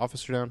do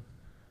Officer Down?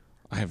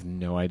 I have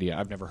no idea.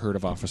 I've never heard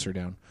of Officer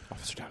Down.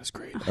 Officer Down is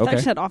great. I thought you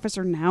said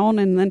Officer Noun,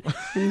 and then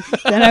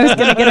I was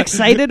going to get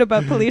excited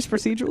about police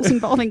procedurals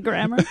involving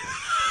grammar.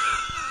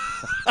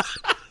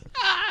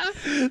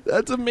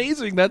 That's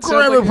amazing. That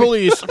Grammar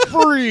police,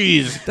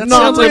 freeze! That Not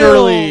sounds like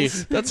literally.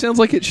 That sounds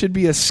like it should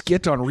be a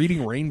skit on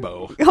Reading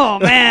Rainbow. Oh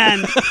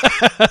man!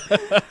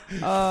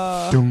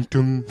 Dum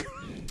dum.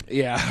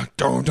 Yeah,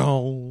 don't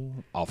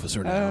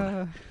Officer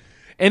Down.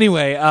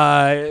 Anyway,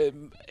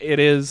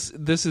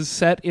 This is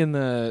set in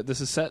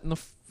the.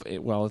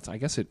 Well, I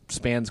guess it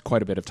spans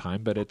quite a bit of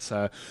time, but it's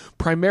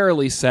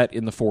primarily set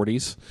in the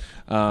 40s,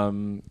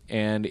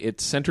 and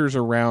it centers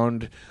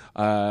around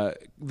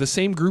the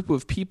same group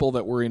of people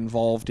that were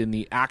involved in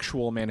the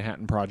actual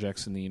Manhattan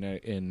Projects in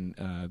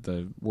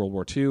the World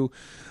War II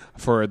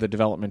for the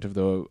development of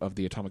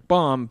the atomic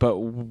bomb. But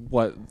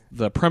what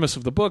the premise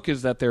of the book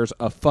is that there's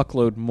a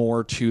fuckload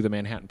more to the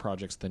Manhattan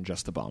Projects than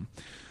just the bomb.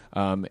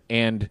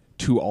 And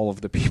to all of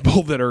the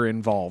people that are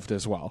involved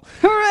as well.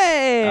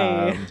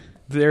 Hooray!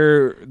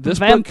 This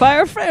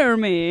Vampire book,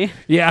 Fermi.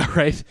 yeah,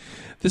 right.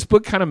 This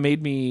book kind of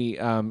made me.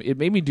 It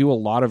made me do a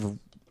lot of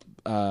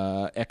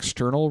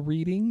external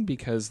reading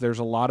because there's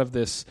a lot of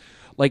this.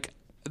 Like,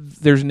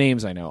 there's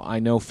names I know. I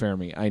know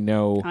Fermi. I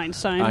know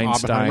Einstein.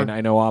 Oppenheimer. I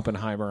know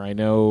Oppenheimer. I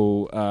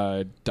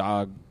know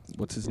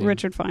what's his name?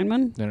 Richard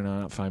Feynman. No,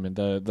 not Feynman.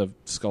 The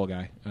skull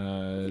guy.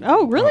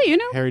 Oh, really? You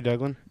know? Harry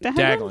Daglan.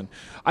 Daglan.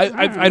 don't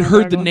I'd know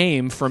heard the Daglan.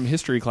 name from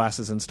history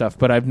classes and stuff,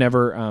 but I've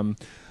never.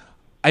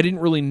 I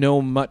didn't really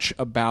know much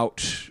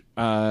about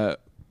kind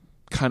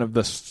of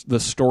the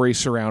story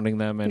surrounding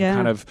them, and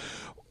kind of.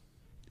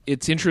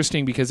 It's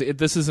interesting because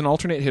this is an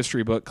alternate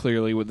history book,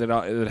 clearly,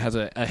 that has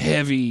a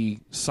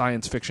heavy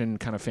science fiction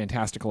kind of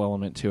fantastical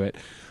element to it,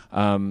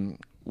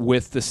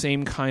 with the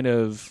same kind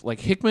of like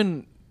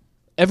Hickman.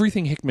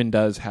 Everything Hickman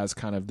does has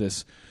kind of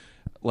this,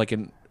 like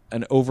an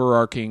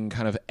overarching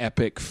kind of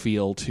epic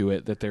feel to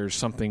it. That there's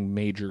something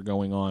major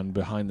going on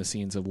behind the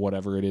scenes of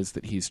whatever it is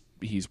that he's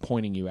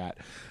pointing you at.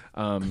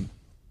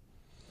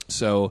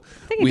 So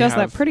I think he does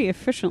that pretty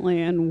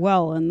efficiently and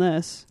well in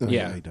this.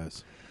 Yeah. He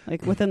does.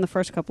 Like within the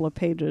first couple of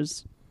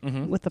pages,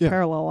 with the Yeah.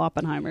 parallel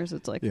Oppenheimers.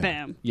 It's like, Yeah.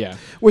 bam. Yeah.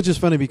 Which is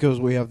funny because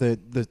we have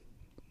the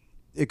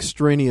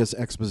extraneous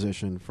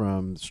exposition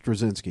from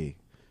Straczynski,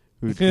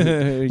 who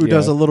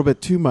does a little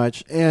bit too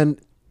much, and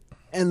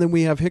then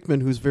we have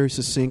Hickman, who's very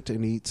succinct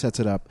and he sets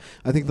it up.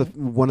 I think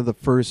one of the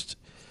first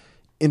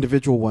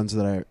individual ones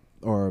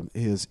or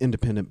his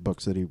independent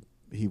books that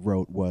he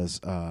wrote was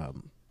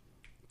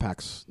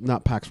Pax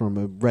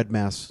Romana, Red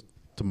Mass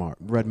of Mars.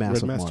 Red Mass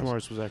to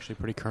Mars was actually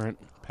pretty current.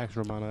 Pax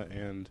Romana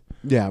and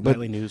Yeah, but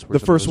Nightly News were the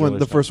some first of his one, earlier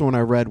the stuff. first one I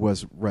read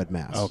was Red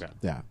Mass. Okay.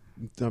 Yeah,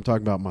 I'm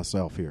talking about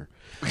myself here,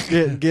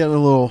 getting a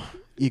little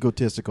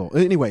egotistical.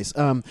 Anyways,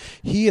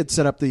 he had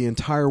set up the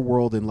entire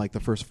world in like the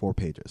first 4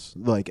 pages,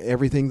 like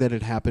everything that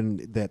had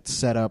happened that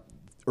set up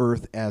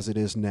Earth as it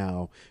is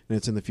now, and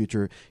it's in the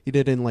future. He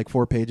did it in like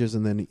 4 pages,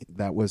 and then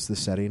that was the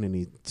setting, and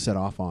he set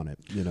off on it.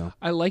 You know,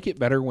 I like it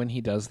better when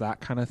he does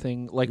that kind of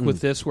thing, like with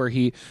this, where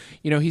he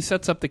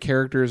sets up the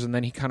characters and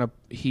then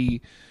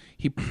he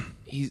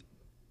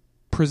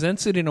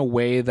presents it in a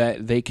way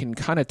that they can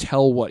kind of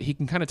tell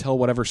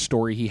whatever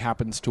story he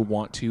happens to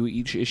want to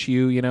each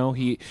issue. You know,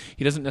 he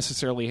doesn't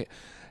necessarily.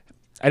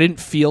 I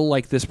didn't feel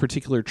like this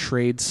particular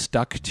trade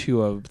stuck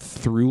to a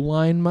through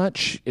line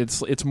much.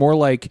 It's more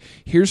like,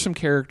 here's some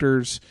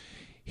characters.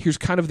 Here's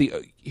kind of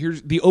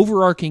here's the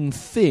overarching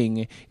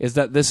thing is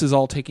that this is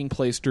all taking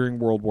place during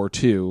World War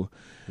II.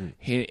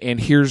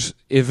 And here's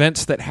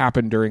events that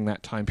happened during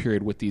that time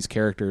period with these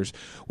characters,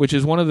 which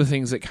is one of the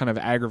things that kind of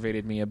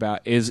aggravated me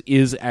about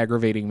is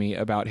aggravating me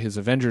about his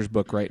Avengers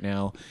book right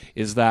now,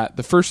 is that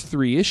the first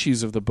 3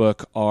 issues of the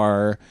book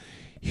are,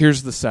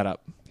 here's the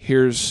setup,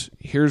 here's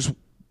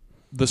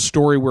the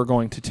story we're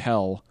going to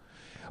tell,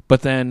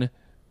 but then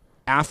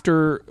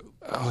after,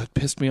 it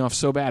pissed me off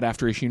so bad,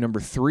 after issue number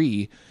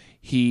 3,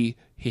 he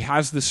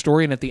has this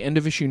story, and at the end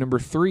of issue number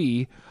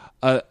 3,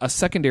 a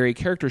secondary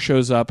character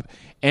shows up,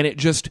 and it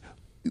just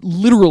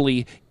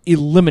literally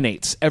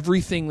eliminates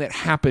everything that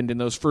happened in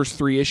those first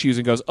 3 issues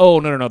and goes, oh,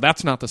 no,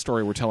 that's not the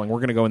story we're telling. We're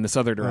going to go in this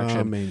other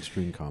direction.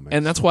 mainstream comics,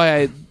 And that's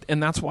why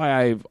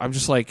I'm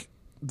just like,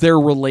 they're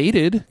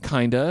related,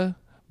 kinda,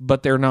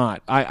 but they're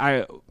not.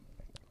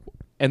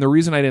 And the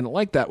reason I didn't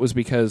like that was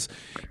because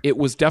it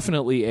was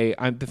definitely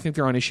I think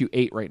they're on issue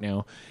 8 right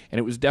now, and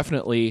it was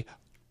definitely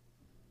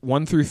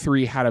 1 through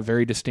 3 had a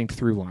very distinct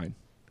through line,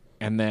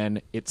 and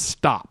then it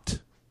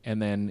stopped, and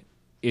then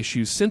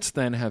issues since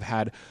then have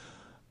had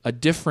a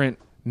different,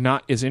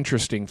 not as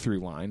interesting through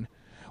line.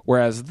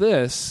 Whereas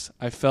this,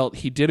 I felt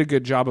he did a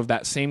good job of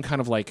that same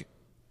kind of like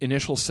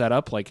initial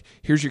setup, like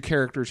here's your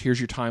characters, here's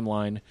your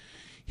timeline,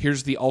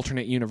 here's the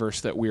alternate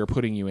universe that we are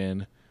putting you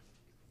in.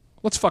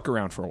 Let's fuck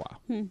around for a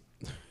while.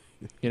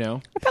 You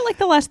know? I felt like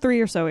the last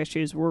 3 or so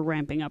issues were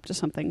ramping up to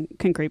something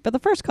concrete, but the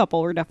first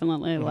couple were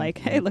definitely like,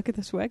 hey, look at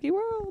this wacky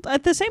world.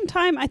 At the same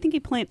time, I think he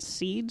plants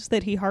seeds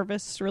that he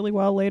harvests really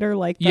well later,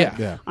 like the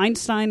Yeah.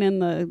 Einstein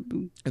and the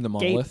In the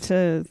gate monolith.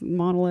 to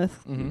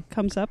monolith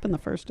comes up in the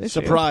first issue.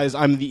 Surprise!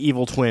 I'm the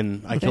evil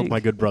twin. I killed my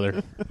good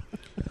brother.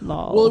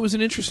 Lol. Well, it was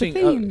an It's a interesting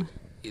theme.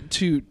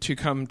 to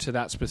come to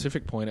that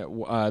specific point.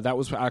 That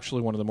was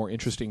actually one of the more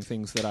interesting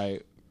things that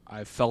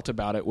I felt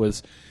about it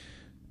was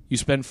you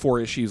spend 4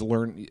 issues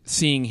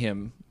seeing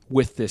him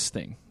with this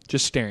thing,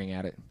 just staring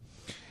at it,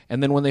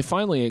 and then when they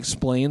finally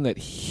explain that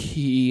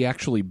he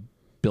actually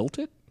built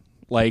it,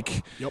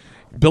 like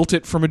built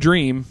it from a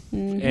dream,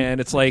 and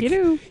it's like You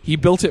do. he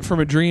built it from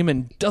a dream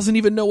and doesn't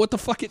even know what the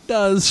fuck it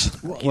does.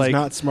 He's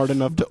not smart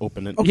enough to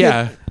open it. Okay.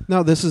 Yeah.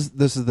 Now this is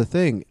the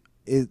thing.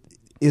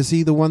 Is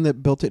he the one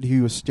that built it? He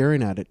was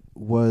staring at it.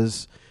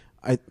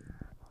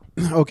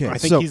 Okay, I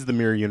think so he's the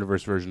mirror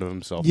universe version of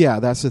himself. yeah,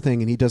 that's the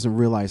thing, and he doesn't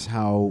realize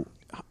how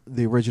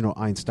the original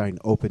Einstein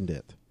opened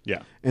it,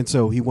 Yeah. and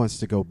so he wants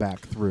to go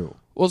back through.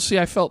 Well, see,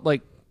 I felt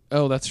like,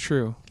 oh, that's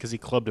true. Because he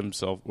clubbed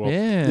himself. Well,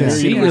 Yeah, Yeah.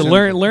 see, Universe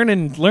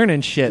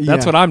learning shit.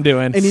 That's Yeah. what I'm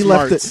doing. And he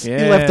left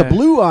Yeah. he left the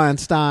blue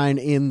Einstein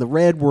in the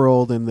red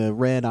world, and the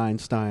red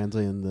Einsteins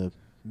in the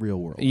real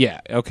world.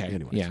 Yeah. Okay.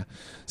 Anyways. Yeah.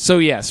 So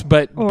yes,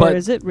 but Or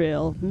is it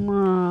real?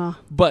 Mwah.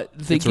 but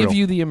they It's give real.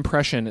 you the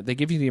impression. They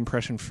give you the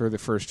impression for the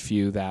first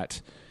few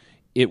that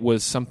it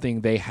was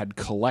something they had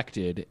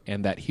collected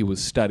and that he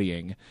was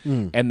studying.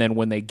 And then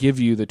when they give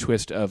you the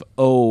twist of,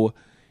 oh,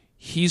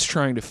 he's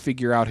trying to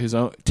figure out his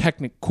own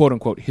quote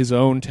unquote his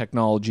own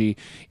technology,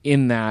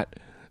 in that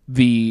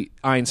the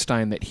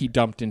Einstein that he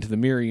dumped into the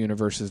mirror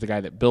universe is the guy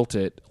that built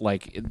it.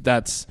 Like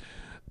that's.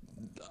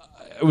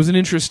 It was an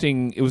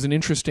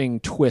interesting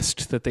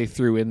twist that they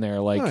threw in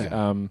there. Like,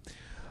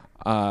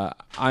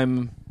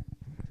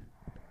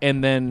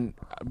 and then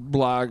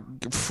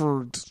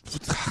for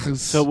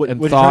So what and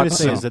you're trying to thoughts.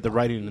 say is that the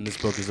writing in this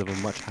book is of a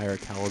much higher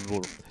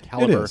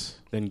caliber is.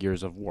 than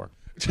Gears of War.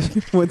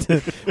 What?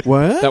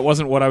 What? That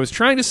wasn't what I was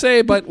trying to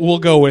say, but we'll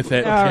go with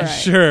it. All Okay, right.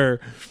 sure.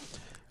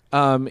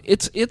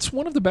 It's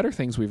one of the better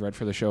things we've read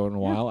for the show in a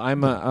while.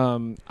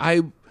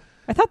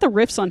 I thought the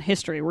riffs on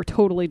history were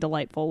totally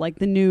delightful. Like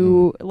the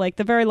new, like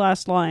the very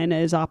last line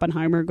is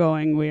Oppenheimer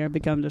going, "We have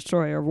become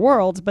destroyer of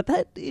worlds," but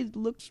it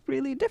looks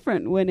really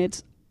different when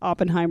it's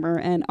Oppenheimer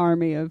and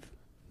army of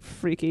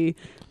freaky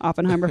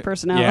Oppenheimer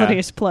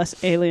personalities plus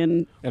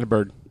alien And a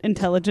bird.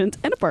 intelligence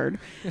and a bird,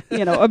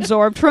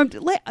 absorbed from.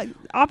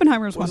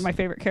 Oppenheimer is one of my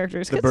favorite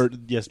characters. The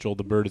bird, yes, Joel.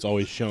 The bird is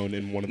always shown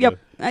in one of Yep,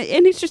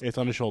 and he's just It's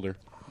on his shoulder,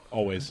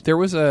 always. There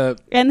was and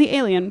the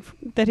alien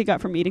that he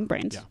got from eating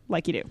brains, Yeah.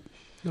 like you do.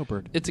 No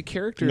bird. it's a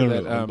character No,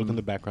 that look in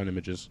the background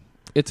images.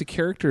 it's a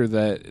character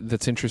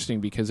that's interesting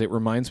because it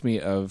reminds me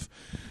of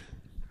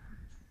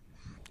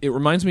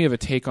a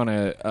take on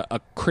a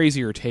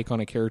crazier take on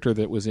a character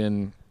that was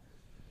in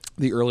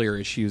the earlier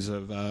issues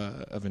of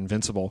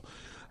Invincible.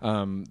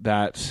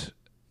 That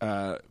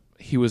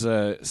he was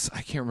I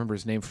can't remember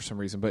his name for some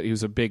reason, but he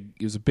was a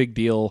big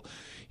deal.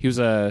 He was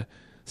a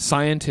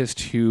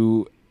scientist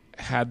who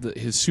had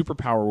his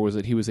superpower was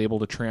that he was able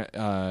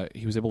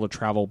to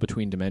travel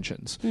between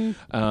dimensions.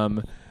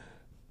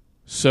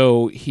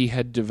 So he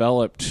had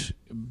developed,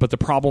 but the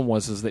problem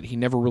was that he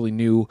never really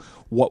knew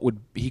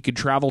he could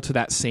travel to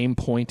that same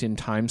point in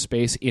time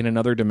space in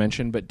another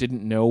dimension, but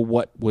didn't know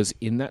what was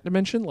in that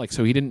dimension.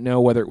 So he didn't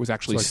know whether it was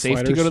actually like safe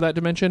to sliders? go to that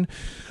dimension,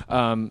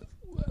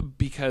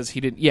 because he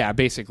didn't. Yeah,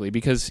 basically,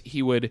 because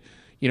he would.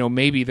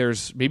 Maybe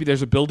there's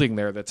a building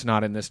there that's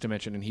not in this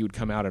dimension, and he would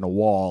come out in a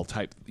wall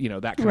type,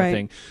 that kind Right. of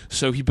thing.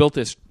 So he built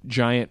this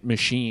giant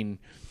machine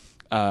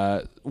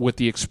with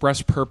the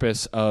express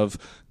purpose of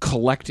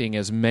collecting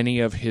as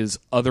many of his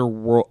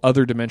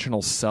other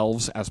dimensional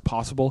selves as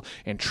possible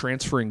and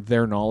transferring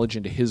their knowledge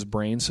into his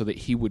brain so that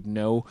he would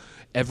know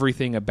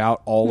everything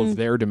about all of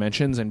their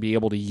dimensions and be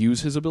able to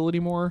use his ability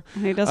more.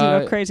 And he doesn't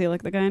go crazy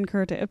like the guy in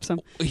Curta Ipsum.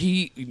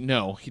 He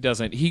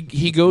doesn't.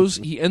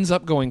 He ends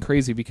up going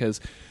crazy because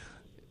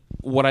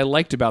what I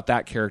liked about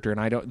that character,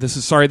 and this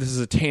is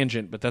a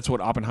tangent, but that's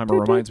what Oppenheimer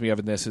reminds me of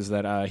in this, is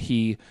that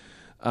he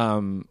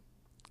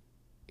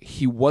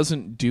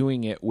wasn't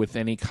doing it with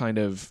any kind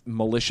of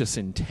malicious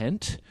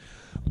intent,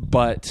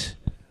 but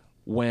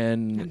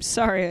when I'm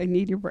sorry, I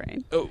need your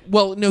brain.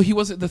 well, no, he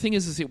wasn't. The thing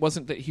is it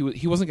wasn't that he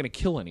wasn't going to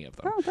kill any of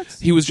them. Oh, that's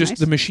he was just nice.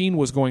 The machine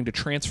was going to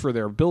transfer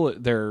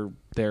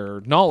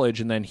their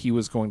knowledge, and then he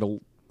was going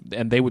to,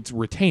 and they would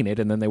retain it,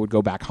 and then they would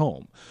go back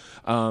home.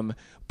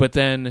 But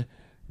then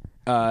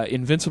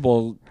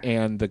Invincible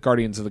and the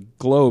Guardians of the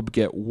Globe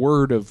get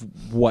word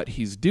of what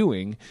he's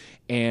doing,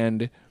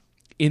 and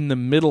in the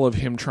middle of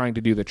him trying to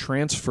do the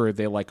transfer,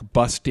 they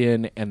bust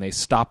in and they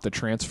stop the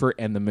transfer,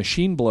 and the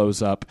machine blows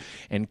up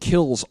and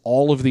kills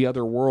all of the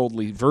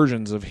otherworldly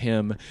versions of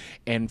him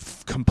and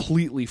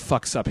completely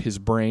fucks up his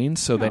brain,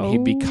 so that he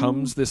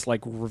becomes this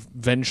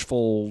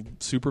vengeful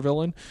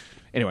supervillain.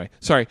 Anyway,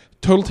 sorry,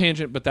 total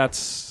tangent, but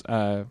that's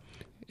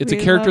it's a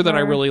We character love that I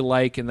her. really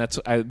like, and that's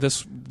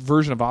this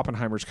version of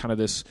Oppenheimer is kind of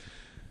this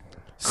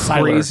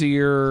Siler.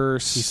 crazier.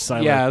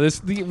 Siler.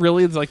 Yeah,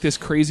 really is this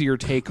crazier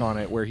take on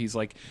it, where he's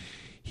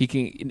he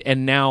can,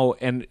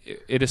 and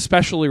it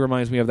especially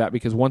reminds me of that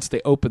because once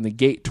they open the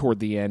gate toward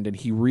the end, and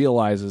he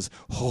realizes,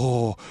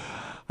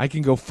 I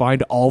can go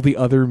find all the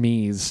other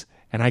me's,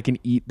 and I can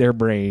eat their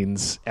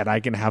brains, and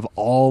I can have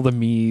all the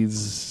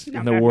me's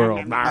in the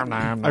world.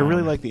 I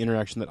really like the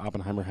interaction that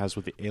Oppenheimer has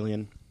with the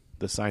alien,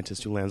 the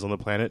scientist who lands on the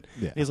planet.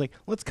 Yeah. He's like,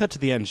 let's cut to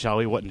the end, shall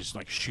we? What? And just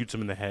shoots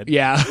him in the head.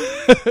 Yeah,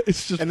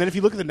 it's just And then if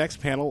you look at the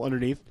next panel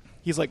underneath,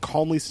 he's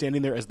calmly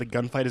standing there as the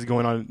gunfight is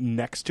going on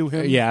next to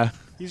him. yeah.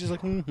 He's just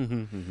like,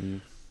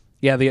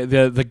 Yeah,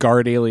 the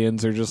guard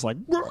aliens are just like.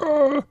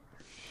 "Bruh."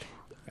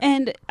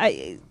 And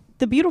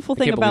the beautiful I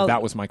thing can't believe about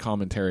that was my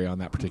commentary on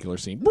that particular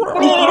scene.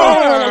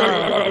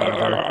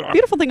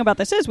 beautiful thing about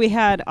this is we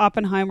had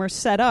Oppenheimer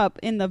set up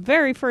in the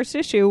very first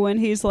issue when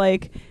he's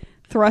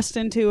thrust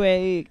into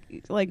a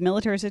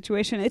military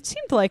situation. It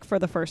seemed like for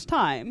the first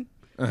time.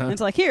 And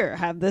it's here,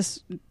 have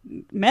this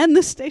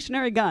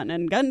stationary gun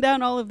and gun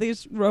down all of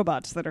these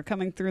robots that are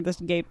coming through this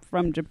gate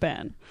from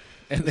Japan.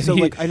 And then So,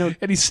 I know,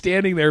 and he's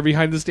standing there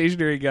behind the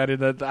stationary gun,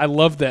 and I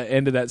love that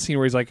end of that scene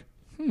where he's like,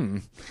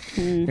 And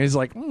he's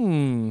like,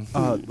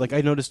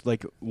 I noticed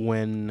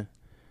when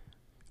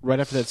right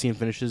after that scene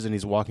finishes and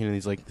he's walking and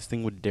he's like, this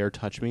thing would dare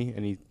touch me,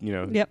 and he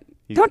Yep.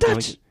 he- Don't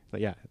touch!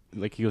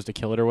 he goes to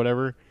kill it or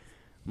whatever.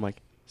 I'm like,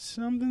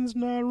 something's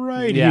not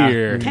right Yeah.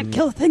 here. Can't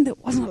kill a thing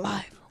that wasn't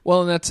alive.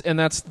 well, and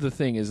that's the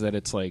thing, is that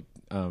it's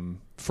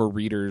for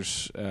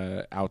readers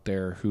out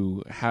there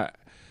who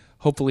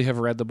hopefully have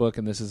read the book,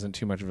 and this isn't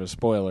too much of a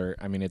spoiler.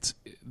 I mean, it's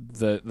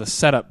the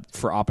setup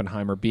for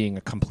Oppenheimer being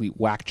a complete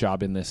whack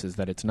job in this is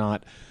that it's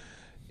not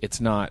what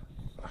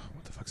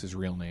the fuck's his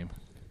real name?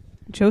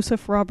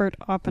 Joseph Robert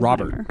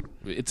Oppenheimer. Robert.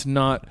 It's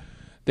not.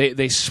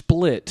 They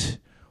split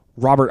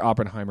Robert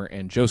Oppenheimer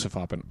and Joseph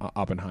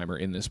Oppenheimer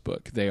in this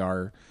book. They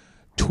are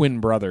twin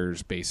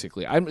brothers,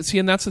 basically. And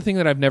that's the thing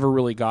that I've never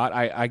really got.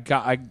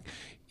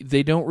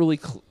 They don't really,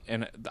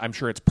 and I'm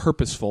sure it's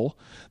purposeful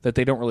that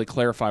they don't really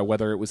clarify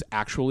whether it was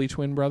actually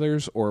twin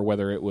brothers or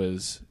whether it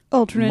was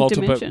Alternate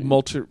dimension.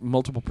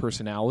 multiple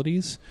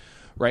personalities,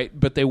 right?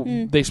 But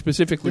they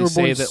specifically They were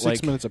say born that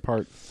 6 minutes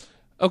apart.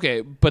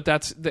 Okay, but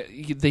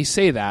they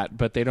say that,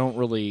 but they don't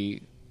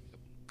really.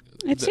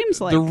 seems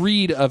like the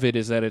read of it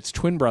is that it's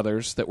twin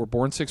brothers that were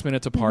born 6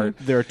 minutes apart.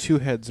 There are two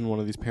heads in one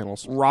of these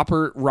panels.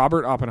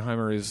 Robert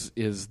Oppenheimer is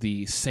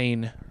the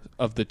sane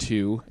of the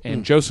two,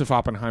 and Joseph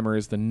Oppenheimer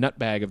is the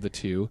nutbag of the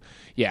two.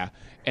 Yeah,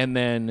 and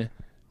then,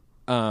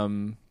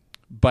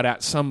 but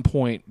at some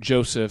point,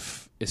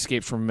 Joseph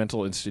escapes from a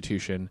mental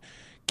institution,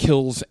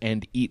 kills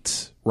and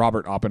eats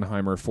Robert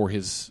Oppenheimer for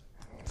his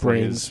His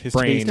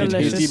brain,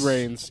 tasty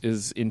brains.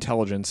 his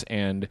intelligence,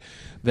 and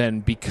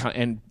then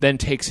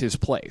takes his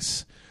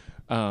place.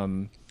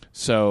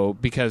 So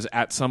because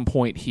at some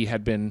point he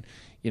had been,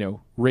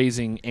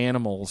 raising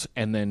animals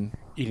and then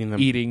Eating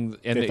them.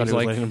 and They thought he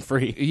was letting them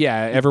free. Yeah,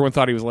 everyone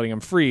thought he was letting them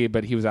free,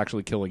 but he was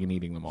actually killing and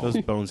eating them all. Those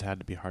bones had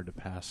to be hard to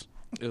pass.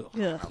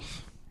 Ugh.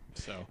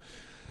 So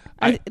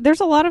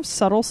there's a lot of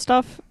subtle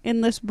stuff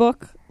in this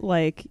book.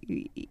 Like,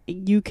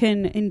 you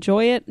can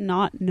enjoy it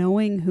not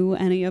knowing who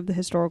any of the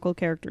historical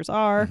characters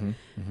are,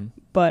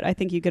 but I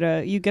think you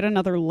get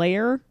another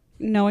layer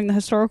knowing the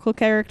historical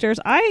characters.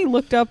 I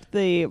looked up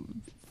the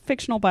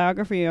fictional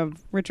biography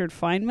of Richard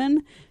Feynman,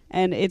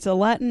 and it's a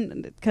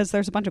Latin, because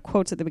there's a bunch of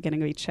quotes at the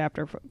beginning of each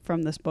chapter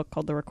from this book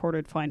called The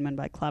Recorded Feynman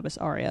by Clavis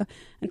Aurea.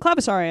 And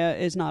Clavis Aurea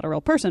is not a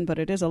real person, but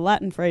it is a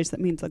Latin phrase that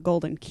means the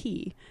golden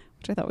key,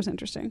 which I thought was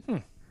interesting.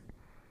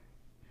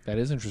 that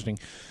is interesting.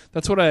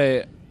 That's what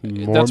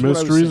More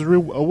mysteries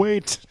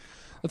await.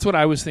 That's what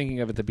I was thinking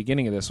of at the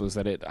beginning of this, was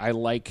that I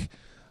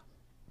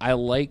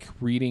like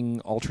reading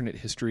alternate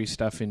history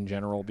stuff in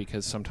general,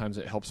 because sometimes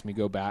it helps me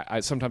go back.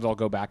 Sometimes I'll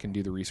go back and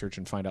do the research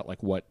and find out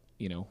like what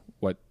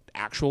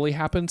actually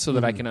happened, so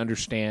that I can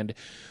understand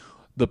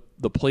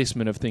the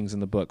placement of things in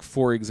the book.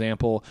 For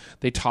example,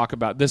 they talk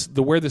about this.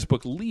 Where this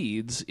book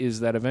leads is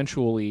that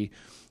eventually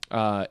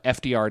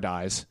FDR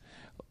dies,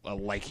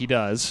 like he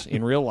does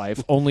in real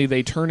life. Only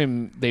they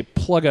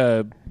plug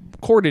a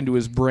cord into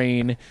his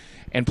brain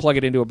and plug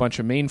it into a bunch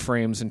of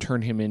mainframes and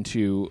turn him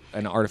into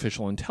an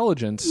artificial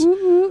intelligence.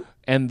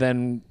 And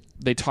then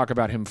they talk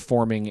about him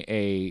forming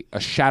a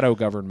shadow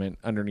government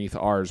underneath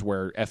ours,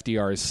 where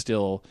FDR is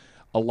still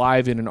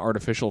alive in an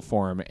artificial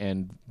form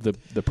and the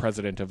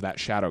president of that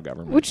shadow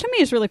government. Which to me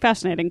is really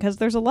fascinating, because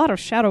there's a lot of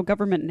shadow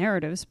government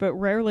narratives, but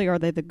rarely are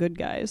they the good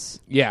guys.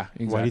 Yeah,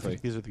 exactly. Why do you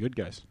think these are the good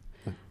guys?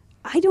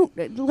 I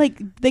don't, like,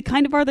 they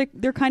kind of are,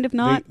 they're kind of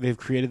not. They've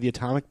created the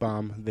atomic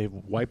bomb. They've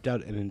wiped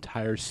out an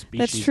entire species.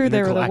 That's true.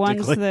 They were the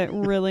ones intergalactically. that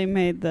really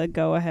made the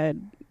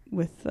go-ahead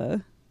with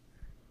the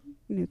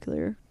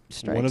nuclear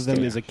strikes. One of them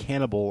too. is a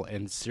cannibal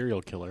and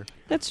serial killer.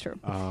 That's true.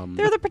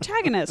 They're the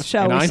protagonists,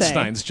 shall And we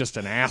Einstein's just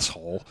an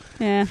asshole.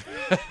 say.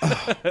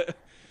 Yeah.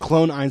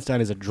 Clone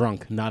Einstein is a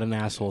drunk, not an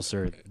asshole,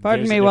 sir.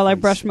 Pardon There's me a while I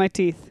difference. brush my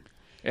teeth.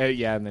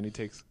 Yeah, and then he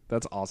takes.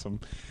 That's awesome.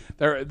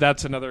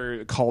 That's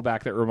another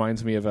callback that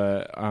reminds me of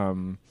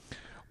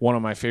one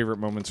of my favorite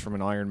moments from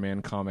an Iron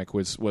Man comic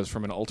was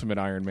from an Ultimate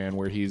Iron Man,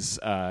 where he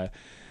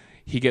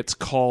gets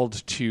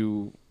called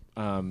to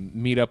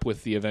meet up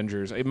with the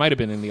Avengers. It might have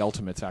been in the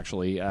Ultimates,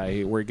 actually,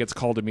 where he gets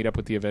called to meet up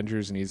with the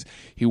Avengers, and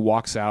he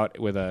walks out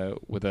with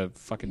a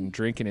fucking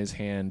drink in his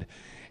hand,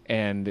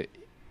 and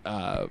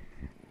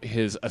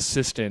his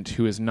assistant,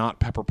 who is not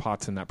Pepper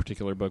Potts in that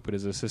particular book, but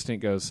his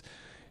assistant goes,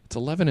 "It's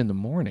 11 in the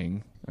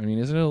morning. I mean,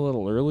 isn't it a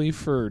little early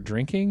for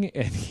drinking?"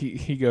 And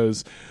he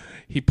goes,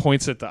 he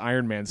points at the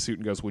Iron Man suit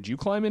and goes, "Would you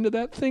climb into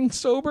that thing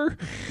sober?"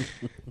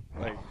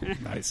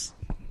 Like, Nice.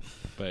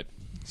 but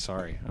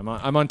sorry, I'm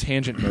on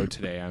tangent mode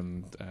today.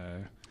 I'm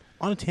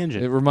On a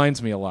tangent. it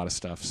reminds me a lot of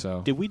stuff.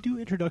 So Did we do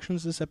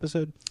introductions this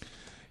episode?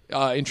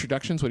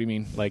 introductions? What do you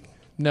mean? Like,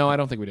 No, I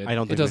don't think we did. I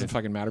don't think it we doesn't did.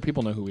 fucking matter.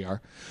 People know who we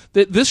are.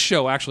 This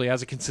show actually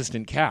has a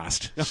consistent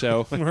cast.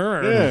 So,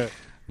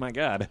 my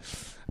God,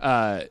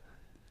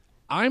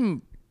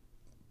 I'm.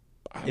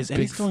 is big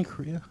Eddie f- still in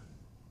Korea?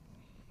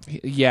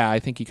 Yeah, I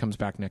think he comes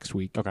back next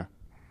week. Okay.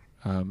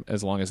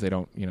 As long as they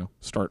don't,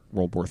 start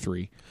World War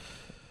III.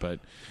 But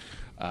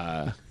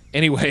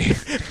anyway,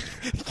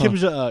 Kim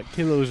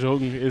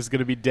Il-jung is going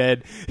to be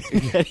dead.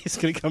 And he's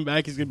going to come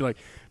back. He's going to be like,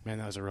 man,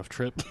 that was a rough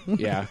trip.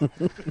 yeah,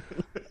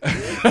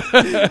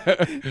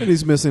 And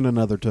he's missing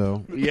another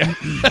toe. yeah.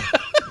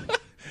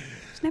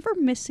 He's never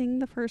missing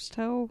the first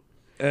toe.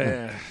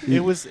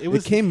 It was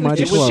came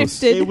mighty it was- close.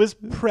 shifted. It was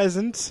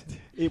present.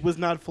 It was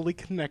not fully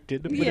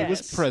connected, but it was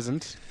Yes.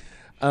 present.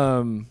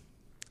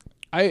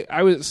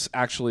 I was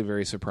actually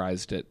very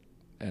surprised at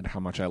how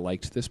much I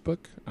liked this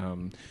book.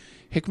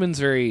 Hickman's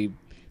very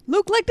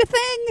Luke liked a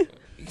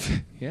thing.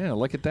 yeah.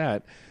 Look at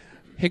that.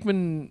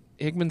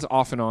 Hickman's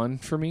off and on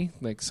for me.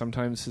 Like,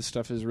 sometimes his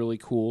stuff is really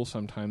cool.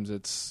 Sometimes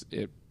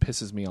it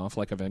pisses me off,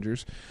 like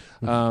Avengers.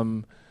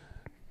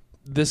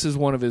 This is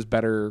one of his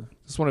better.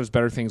 This is one of his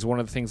better things. One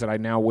of the things that I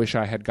now wish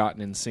I had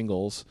gotten in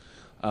singles.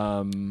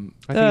 I think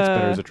it's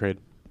better as a trade.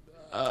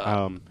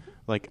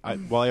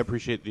 While I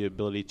appreciate the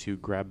ability to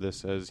grab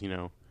this as,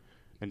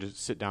 and just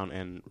sit down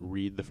and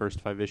read the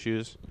first 5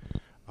 issues,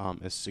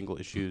 as single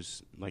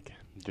issues, like,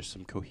 there's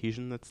some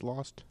cohesion that's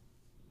lost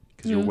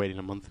because you're Yeah. waiting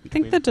a month I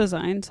between. think the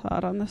design's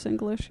hot on the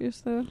single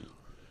issues, though.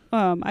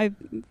 I've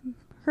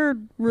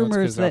heard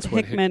rumors 'cause that's that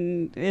what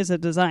Hickman is a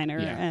designer,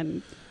 Yeah.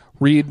 and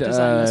Read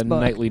design this book.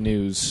 Nightly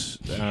News.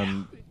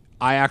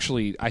 I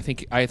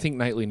think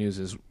Nightly News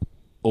is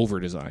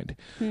over-designed,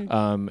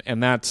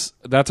 and that's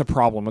a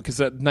problem because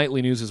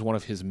Nightly News is one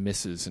of his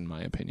misses, in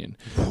my opinion.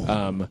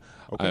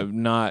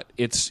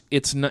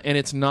 It's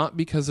not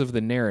because of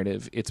the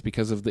narrative; it's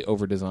because of the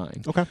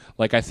over-design. Okay,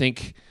 like I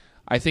think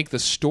the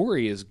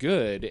story is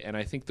good, and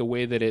I think the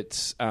way that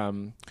it's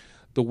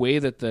the way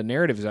that the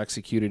narrative is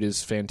executed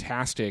is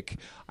fantastic.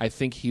 I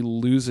think he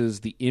loses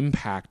the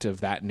impact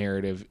of that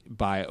narrative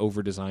by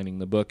over-designing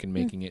the book and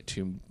making it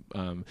too.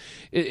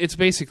 It's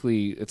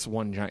basically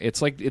one giant.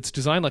 It's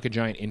designed like a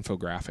giant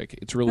infographic.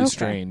 It's really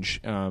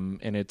strange,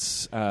 and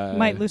it's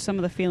might lose some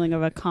of the feeling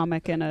of a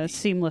comic and a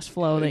seamless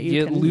flow that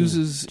you can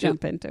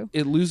jump into.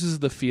 It loses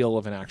the feel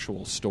of an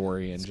actual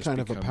story, and It's just kind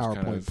of a becomes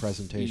PowerPoint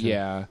presentation.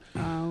 Yeah.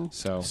 Oh.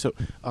 So sort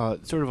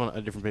of on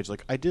a different page.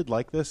 Like I did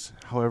like this,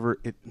 however,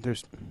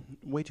 there's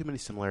way too many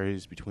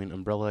similarities between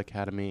Umbrella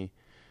Academy,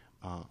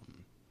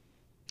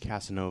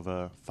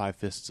 Casanova, Five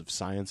Fists of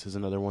Science is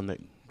another one that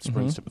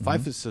springs to.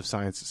 Five Fists of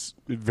Science is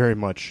very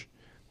much.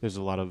 There's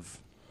a lot of.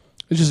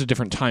 It's just a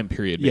different time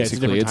period. Yeah, it's a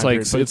Basically, different time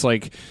period, but it's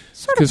like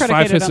Sort of because Five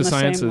predicated Fists on of the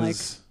Science same,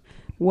 is.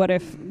 What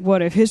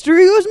if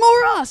history was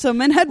more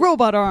awesome and had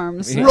robot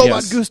arms? Yeah.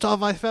 Robot Yes.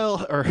 Gustav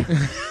Eiffel, or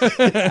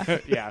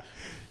yeah.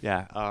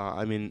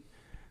 I mean,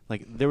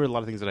 like there were a lot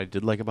of things that I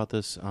did like about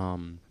this,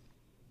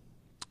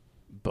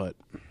 but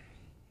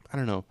I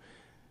don't know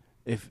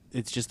if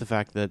it's just the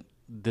fact that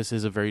this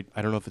is I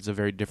don't know if it's a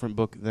very different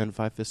book than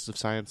Five Fists of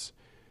Science,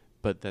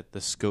 but that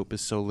the scope is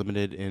so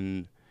limited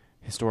in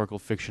historical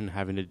fiction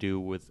having to do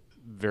with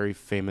very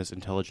famous,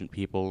 intelligent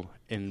people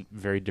in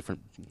very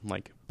different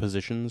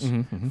positions.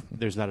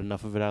 There's not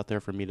enough of it out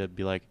there for me to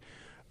be like,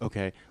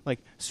 okay, like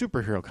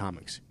superhero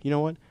comics. You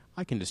know what?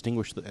 I can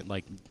distinguish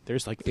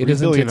there's 3 It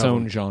isn't billion its of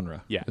own them.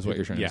 genre. Yeah. Is what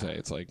you're trying Yeah. to say.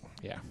 It's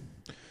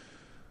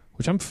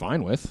which I'm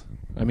fine with.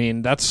 I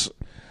mean,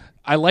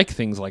 I like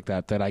things like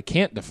that I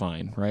can't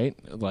define, right?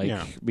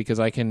 Because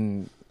I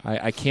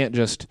can't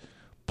just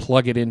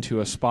plug it into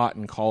a spot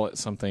and call it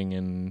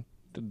something.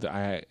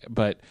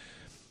 But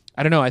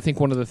I don't know. I think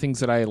one of the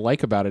things that I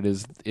like about it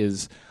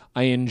is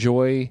I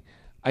enjoy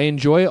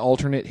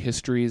alternate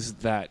histories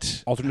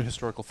that Alternate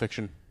historical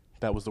fiction.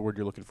 That was the word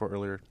you're looking for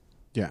earlier.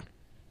 Yeah.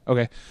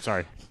 okay.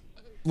 Sorry.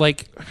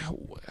 Like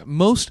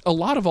a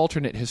lot of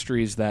alternate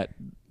histories that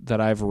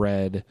I've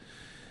read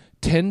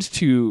tend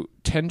to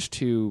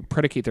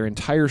predicate their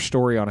entire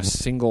story on a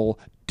single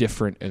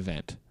different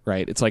event,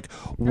 right? It's like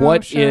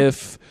what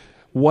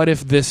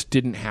if this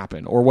didn't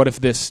happen, or what if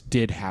this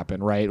did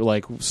happen, right?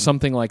 Like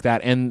something like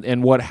that.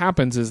 And what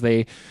happens is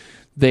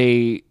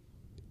they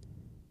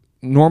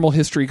normal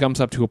history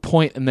comes up to a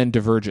point and then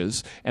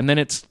diverges, and then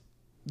it's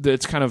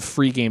kind of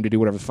free game to do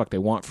whatever the fuck they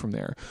want from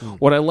there.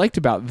 What I liked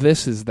about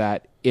this is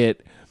that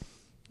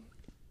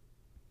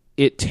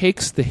it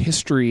takes the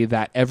history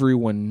that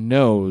everyone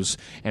knows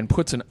and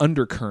puts an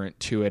undercurrent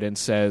to it and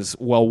says,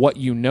 well, what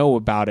you know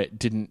about it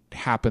didn't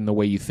happen the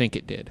way you think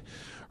it did.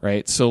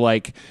 Right, so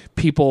like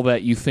people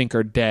that you think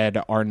are dead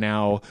are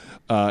now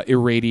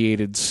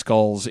irradiated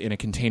skulls in a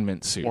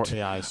containment suit, Or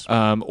AIs.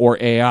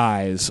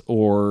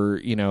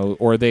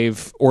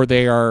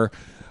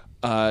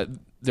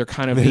 They're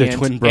kind of They're the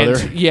twin brother.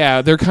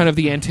 they're kind of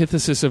the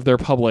antithesis of their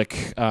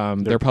public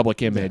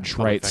image,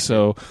 right?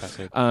 So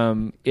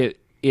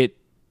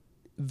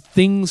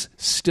things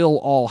still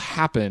all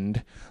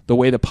happened the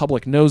way the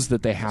public knows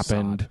that they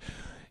happened.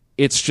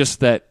 It's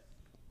just that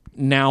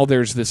now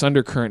there's this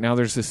undercurrent. Now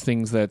there's this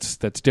things that's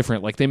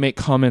different. Like they make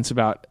comments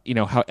about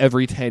how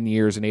every 10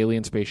 years an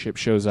alien spaceship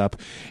shows up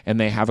and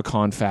they have a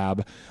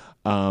confab.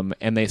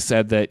 And they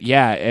said that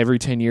every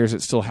 10 years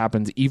it still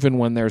happens, even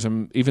when there's a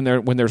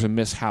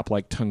mishap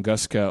like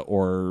Tunguska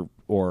or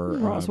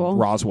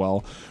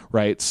Roswell,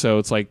 right? So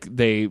it's like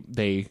they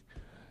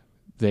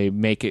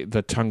make it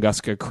the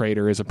Tunguska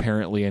crater is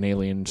apparently an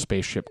alien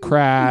spaceship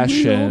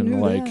crash,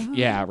 and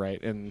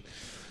right, and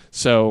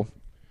so.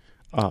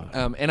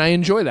 And I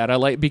enjoy that. I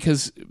like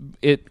because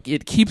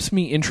it keeps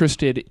me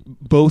interested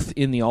both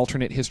in the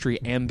alternate history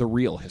and the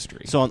real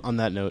history. So on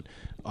that note,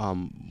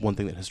 one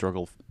thing that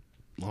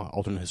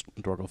alternate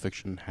historical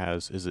fiction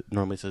has is it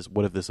normally says,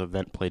 what if this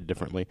event played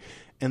differently?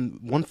 And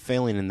one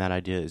failing in that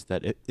idea is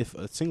that if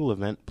a single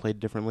event played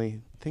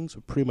differently, things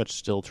would pretty much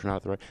still turn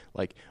out the right.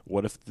 Like,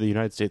 what if the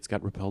United States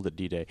got repelled at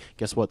D-Day?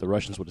 Guess what? The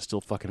Russians would have still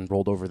fucking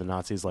rolled over the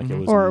Nazis like it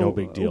was no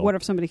big deal. What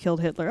if somebody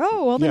killed Hitler?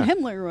 Oh, well, then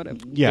Himmler would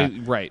have. Yeah.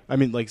 Right. I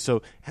mean,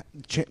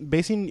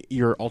 basing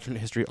your alternate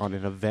history on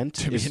an event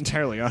To be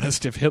entirely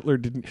honest, if Hitler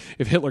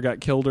got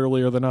killed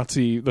earlier,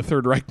 the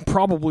Third Reich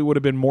probably would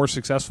have been more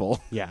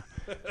successful. Yeah.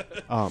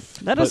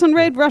 Let us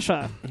invade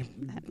Russia.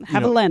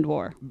 Have a land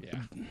war. Yeah.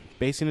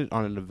 Basing it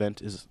on an event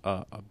is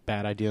a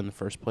bad idea in the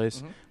first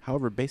place.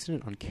 However, basing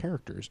it on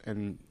characters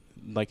and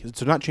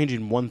so not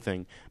changing one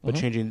thing, but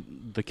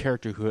changing the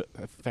character who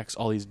affects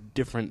all these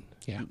different,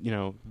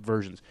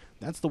 versions.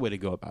 That's the way to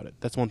go about it.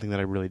 That's one thing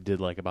that I really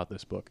did like about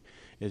this book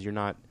is you're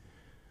not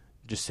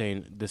just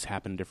saying this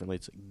happened differently.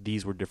 It's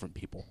these were different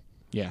people.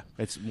 Yeah.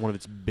 It's one of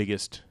its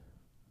biggest,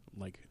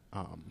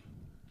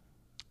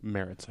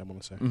 merits, I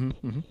want to say.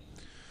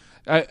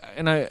 I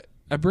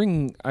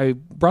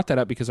brought that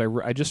up because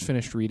I just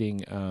finished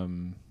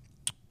reading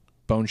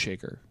Bone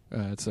Shaker.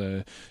 It's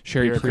a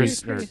Sherry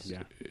Priest Gamma means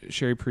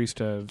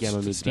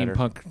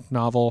steampunk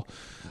novel.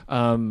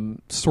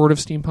 Sort of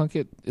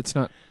steampunk. It's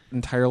not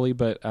entirely,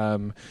 but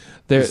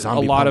there's a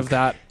lot of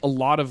that. A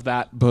lot of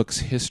that book's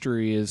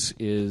history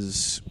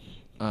is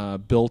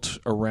built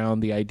around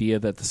the idea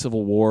that the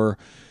Civil War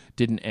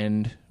didn't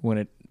end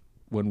when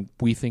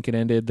we think it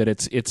ended. That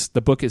it's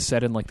the book is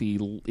set in in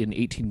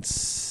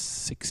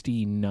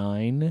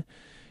 1869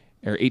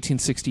 or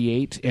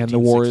 1868, and the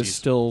war is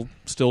still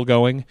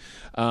going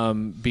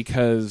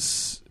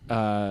because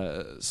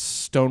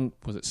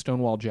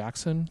Stonewall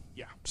Jackson?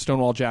 Yeah.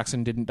 Stonewall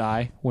Jackson didn't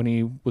die when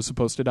he was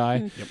supposed to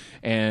die,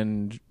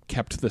 and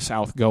kept the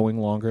South going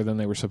longer than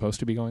they were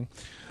supposed to be going.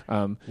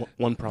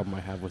 One problem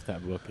I have with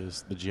that book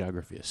is the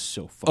geography is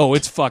so fucked. Oh,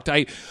 it's fucked.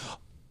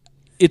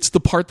 It's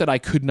the part that I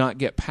could not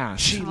get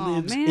past. She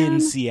lives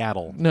in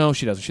Seattle. No,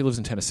 she doesn't. She lives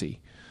in Tennessee.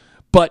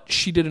 But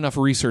she did enough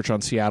research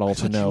on Seattle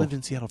to know. She lived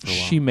in Seattle for a while.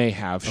 She may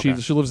have. Okay.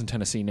 She lives in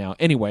Tennessee now.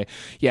 Anyway,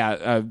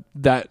 yeah,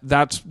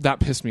 that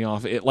pissed me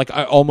off. I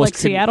almost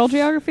Seattle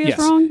geography yes.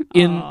 is wrong.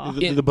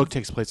 The book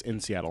takes place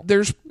in Seattle.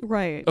 There's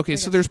right. Okay,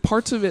 so there's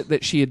parts of it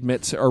that she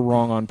admits are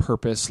wrong on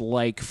purpose.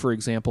 Like, for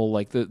example,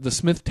 like the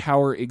Smith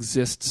Tower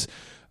exists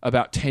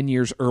about 10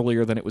 years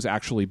earlier than it was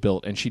actually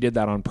built, and she did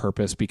that on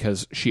purpose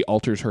because she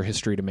alters her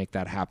history to make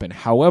that happen.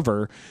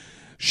 However,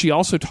 she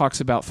also talks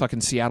about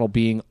fucking Seattle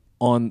being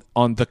on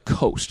the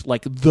coast,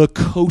 like the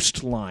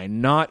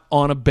coastline, not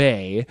on a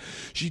bay.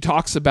 She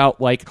talks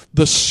about like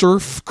the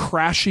surf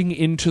crashing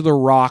into the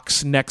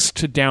rocks next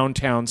to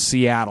downtown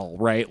Seattle,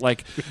 right?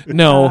 Like,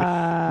 no.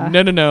 And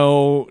it's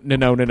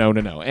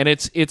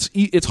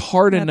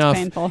hard That's enough.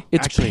 painful.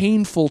 It's Actually,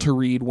 painful to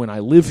read when I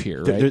live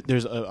here, right?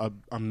 There's a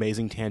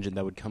amazing tangent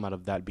that would come out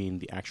of that being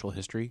the actual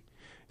history.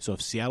 So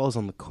if Seattle is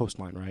on the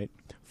coastline, right?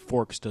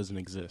 Forks doesn't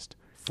exist.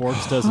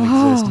 Forks doesn't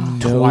exist.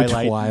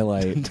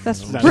 Twilight.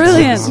 That's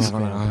brilliant.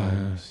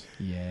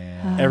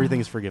 Yeah. Everything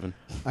is forgiven.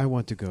 I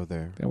want to go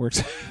there. That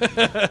works.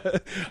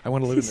 I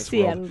want to live in this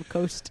Seattle world.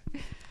 coast.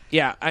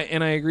 Yeah, I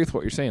agree with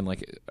what you're saying.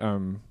 Like,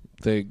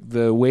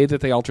 the way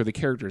that they alter the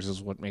characters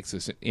is what makes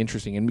this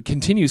interesting and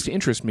continues to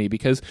interest me,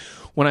 because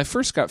when I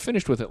first got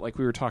finished with it, like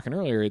we were talking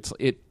earlier,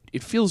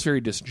 it feels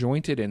very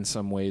disjointed in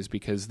some ways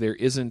because there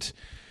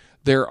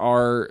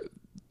are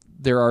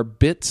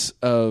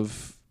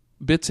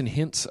bits and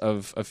hints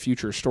of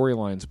future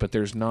storylines, but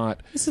there's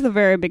not. This is the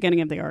very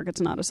beginning of the arc. It's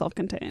not a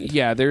self-contained.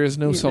 Yeah, there is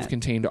no unit.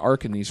 self-contained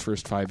arc in these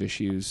first 5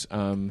 issues,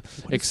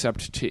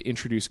 except to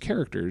introduce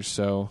characters.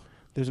 So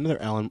there's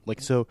another Alan.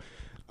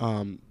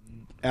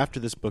 After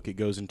this book, it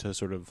goes into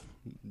sort of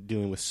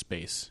dealing with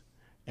space,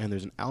 and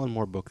there's an Alan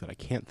Moore book that I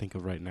can't think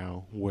of right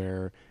now,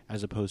 where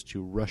as opposed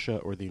to Russia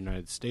or the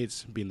United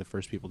States being the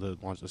first people to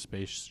launch a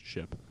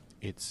spaceship,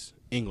 it's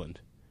England.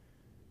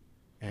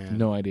 And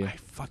no idea. I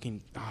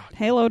fucking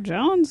Halo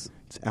Jones.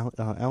 It's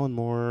Alan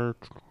Moore.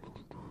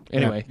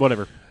 Anyway, yeah,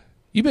 whatever.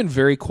 You've been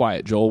very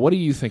quiet, Joel. What do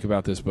you think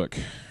about this book?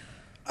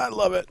 I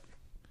love it.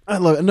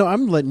 No,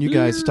 I'm letting you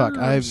guys talk.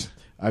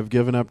 I've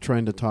given up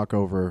trying to talk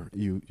over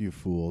you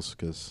fools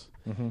because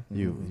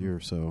you're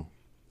so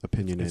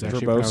opinionated. It's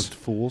actually Verbose. pronounced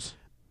fools.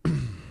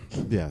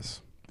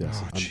 Yes. Oh,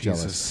 I'm Jesus.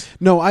 jealous.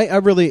 No, I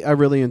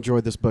really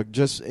enjoyed this book.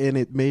 And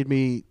it made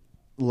me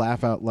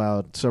laugh out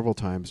loud several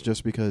times,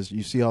 just because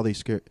you see all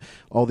these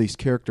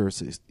characters,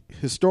 these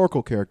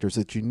historical characters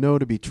that you know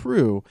to be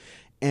true,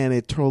 and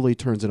it totally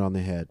turns it on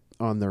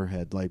their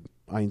head. Like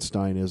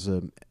Einstein is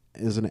an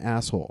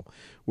asshole,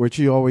 which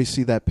you always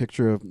see that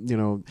picture of.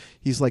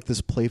 He's like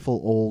this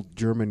playful old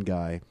German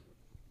guy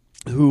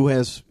who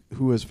has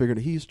figured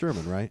he's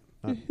German, right?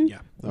 Yeah.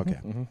 Okay.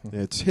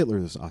 It's Hitler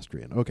is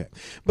Austrian. Okay.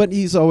 But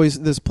he's always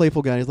this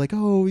playful guy. He's like,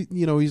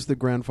 he's the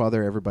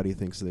grandfather everybody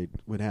thinks they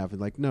would have.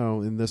 And like,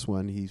 no, in this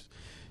one, he's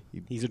a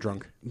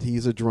drunk.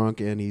 He's a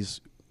drunk, and he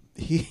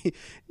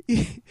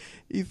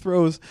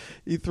throws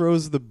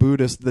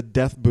the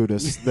death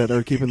Buddhists that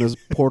are keeping this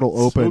portal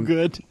open. So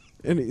good.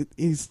 And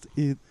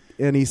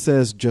he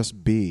says,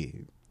 just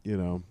be.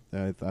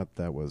 I thought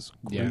that was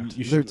great.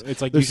 Yeah.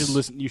 It's like you should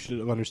listen. You should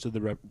have understood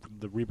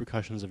the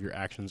repercussions of your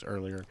actions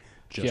earlier.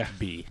 Just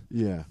be.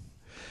 Yeah.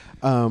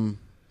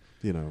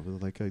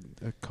 Like a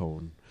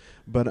cone.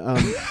 But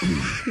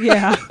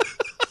Yeah.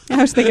 I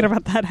was thinking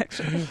about that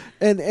actually.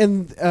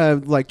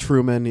 And like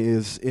Truman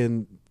is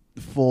in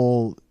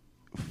full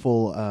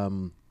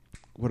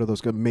what are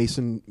those called?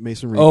 Masonry.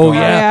 Oh, garb.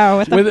 yeah.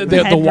 With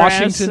the headdress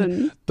Washington,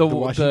 and the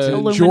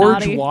Washington. George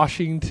Illuminati.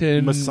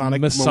 Washington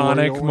Masonic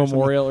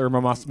Memorial or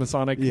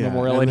Masonic Yeah,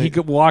 Memorial, and and he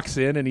walks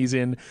in and he's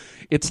in.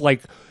 It's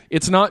like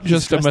it's not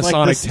just a dressed like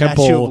Masonic the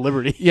temple. Statue of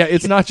Liberty. Yeah,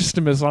 it's not just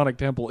a Masonic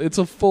temple. It's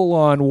a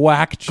full-on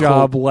whack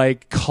job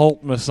like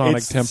cult Masonic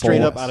It's temple.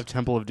 straight up out of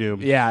Temple of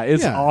Doom. Yeah,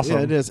 it's awesome.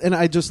 Yeah, it is. And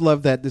I just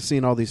love that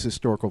seeing all these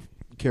historical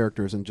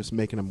characters and just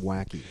making them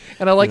wacky.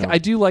 And I like, You know? I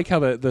do like how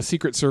the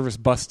Secret Service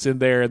busts in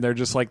there, and they're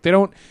just like,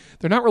 they're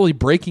not really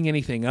breaking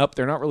anything up.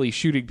 They're not really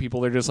shooting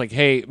people. They're just like,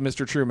 hey,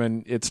 Mr.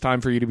 Truman, it's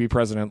time for you to be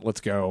president.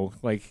 Let's go.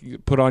 Like,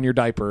 put on your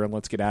diaper and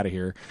let's get out of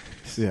here.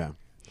 Yeah.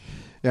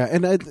 Yeah,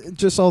 and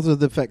just also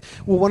the fact.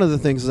 Well, one of the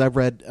things is I've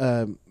read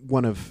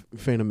one of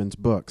Feynman's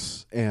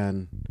books,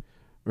 or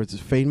is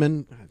it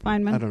Feynman?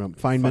 Feynman. I don't know,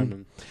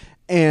 Feynman.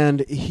 And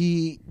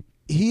he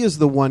is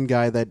the one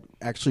guy that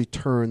actually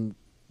turned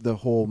the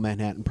whole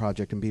Manhattan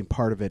Project and being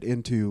part of it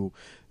into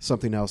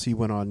something else. He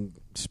went on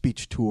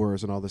speech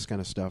tours and all this kind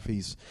of stuff.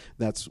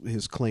 That's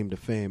his claim to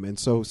fame. And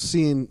so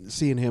seeing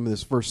him in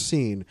this first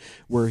scene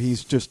where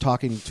he's just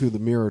talking to the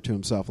mirror to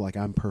himself like,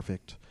 I'm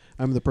perfect.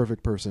 I'm the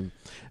perfect person.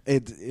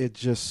 It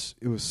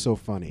was so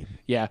funny.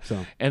 Yeah.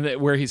 So. And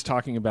where he's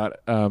talking about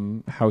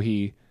how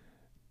he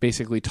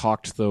basically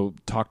talked the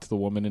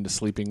woman into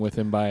sleeping with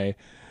him by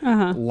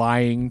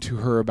lying to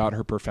her about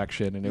her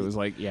perfection, and it was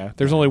like, yeah,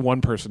 there's only one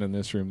person in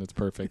this room that's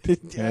perfect, and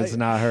it's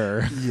not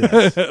her.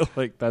 Yes.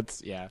 Like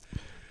that's yeah.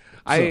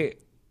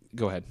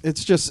 Go ahead.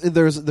 It's just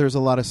there's a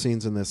lot of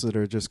scenes in this that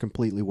are just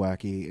completely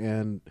wacky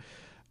and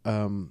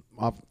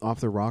off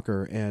the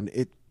rocker, and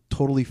it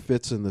totally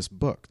fits in this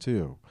book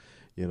too,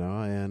 you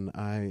know. And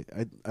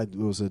it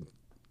was a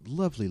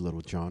lovely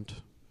little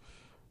jaunt.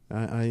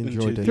 I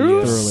enjoyed it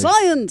Through thoroughly.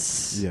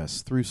 science.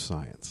 Yes, through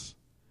science.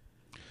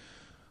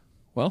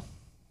 Well,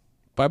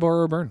 buy,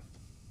 borrow, or burn.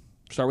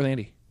 Start with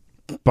Andy.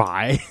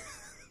 Buy.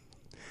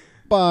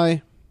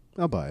 Buy.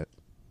 I'll buy it.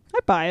 I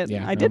buy it.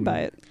 Yeah, I did buy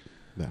it.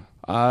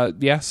 Yeah.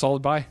 Yeah,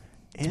 solid buy.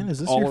 And is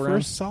this All your around.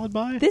 first solid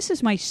buy? This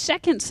is my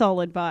second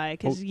solid buy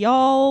because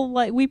y'all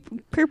we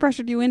peer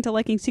pressured you into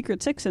liking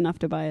Secret Six enough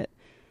to buy it.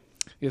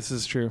 This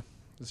is true.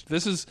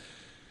 This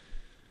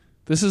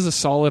is a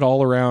solid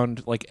all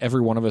around. Like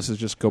every one of us is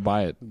just go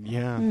buy it.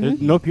 Yeah.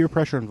 There's no peer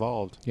pressure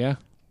involved. Yeah.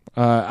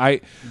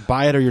 I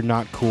Buy it or you're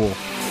not cool.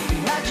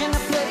 Imagine a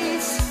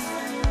place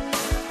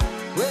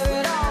where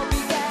it all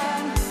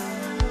began.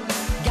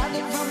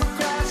 Gathered from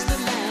across the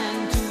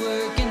land to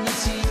work in the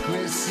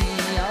secrecy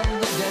of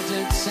the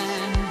desert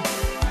sand.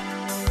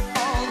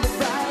 All the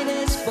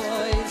brightest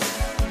boys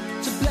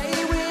to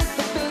play with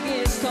the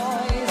biggest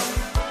toys.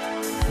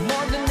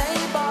 More than they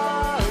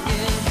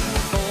bargained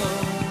for.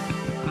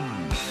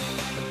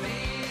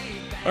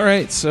 All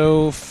right,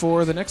 so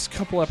for the next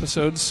couple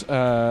episodes,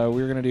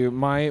 we're gonna do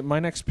my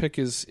next pick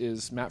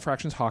is Matt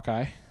Fraction's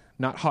Hawkeye,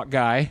 not Hawk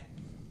Guy.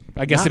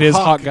 I guess it is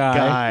Hawk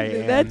Guy.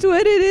 That's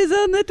what it is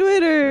on the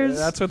Twitters.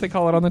 That's what they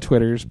call it on the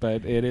Twitters,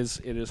 but it is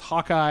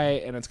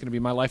Hawkeye, and it's going to be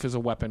My Life as a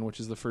Weapon, which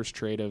is the first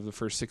trade of the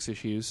first 6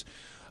 issues.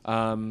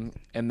 And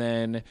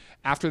then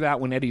after that,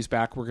 when Eddie's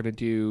back, we're going to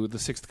do the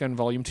Sixth Gun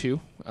Volume 2.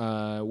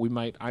 I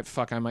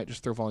might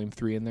just throw Volume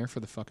 3 in there for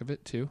the fuck of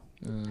it too.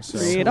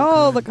 Read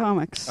all the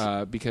comics.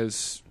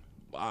 Because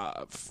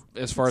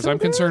as far as I'm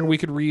concerned, we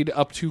could read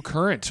up to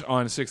current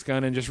on Sixth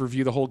Gun and just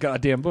review the whole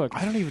goddamn book.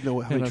 I don't even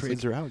know how many that's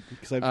trades like- are out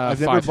because I've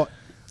never 5. bought.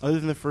 Other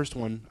than the first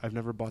one, I've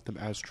never bought them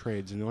as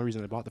trades, and the only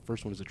reason I bought the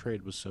first one as a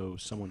trade was so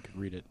someone could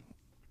read it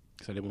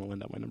because I didn't want to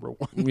lend out my number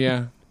 1.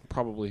 Yeah,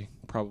 probably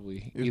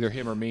either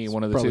him or me,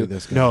 one of the Probably two.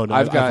 this guy. No,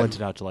 I've got- lent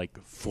it out to like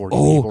 40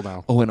 people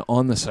now. Oh, and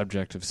on the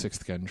subject of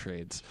Sixth Gun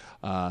trades,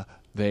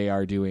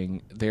 they're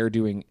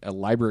doing a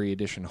library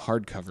edition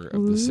hardcover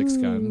of the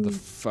Sixth Gun, the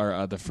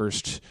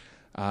first.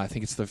 I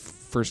think it's the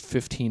first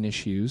 15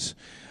 issues.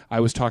 I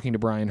was talking to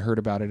Brian Hurd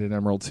about it at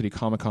Emerald City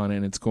Comic Con,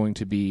 and it's going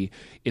to be.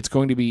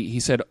 He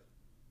said,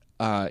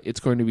 it's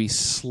going to be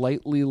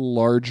slightly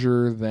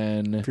larger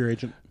than. Fear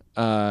Agent.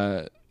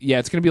 Yeah,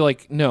 it's going to be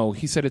like no.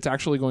 He said it's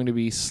actually going to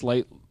be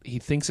He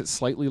thinks it's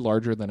slightly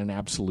larger than an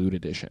Absolute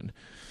edition.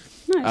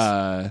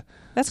 Nice.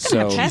 That's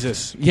gonna have text.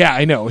 Jesus. Yeah,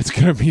 I know. It's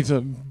going to be the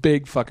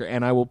big fucker,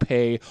 and I will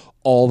pay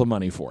all the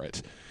money for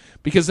it.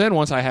 Because then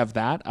once I have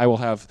that, I will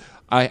have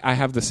I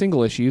have the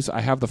single issues,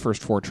 I have the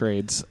first 4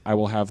 trades, I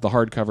will have the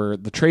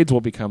hardcover. The trades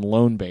will become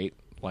loan bait.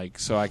 Like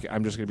so,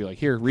 I'm just going to be like,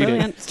 here, read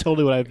Brilliant. It's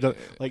totally what I've done.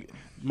 Like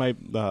my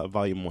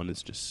volume 1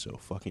 is just so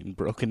fucking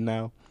broken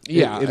now.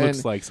 Yeah, it looks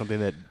and- like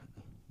something that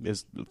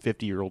is a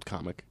 50-year-old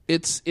comic.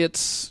 It's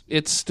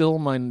still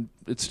my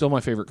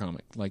favorite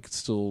comic. Like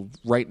still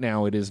right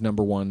now, it is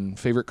number 1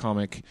 favorite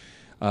comic.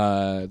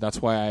 That's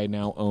why I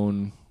now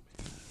own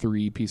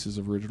 3 pieces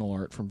of original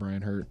art from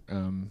Brian Hurt.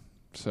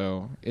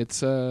 So it's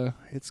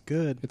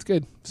good. It's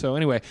good. So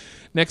anyway,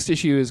 next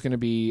issue is going to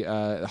be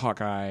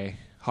Hawkeye.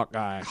 We'll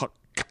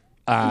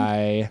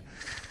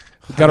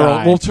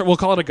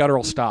call it a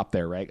guttural stop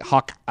there, right?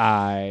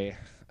 Hawkeye.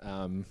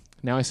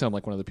 Now I sound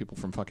like one of the people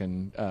from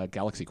fucking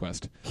Galaxy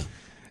Quest.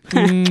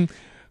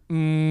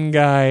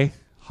 Guy.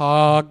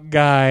 Hawk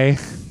guy.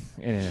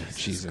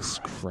 Jesus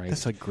Christ.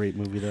 That's a great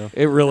movie, though.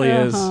 It really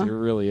is. It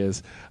really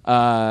is.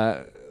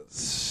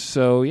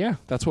 So yeah,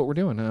 that's what we're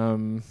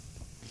doing.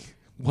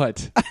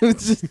 What?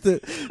 It's just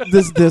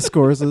this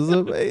discourse is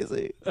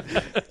amazing.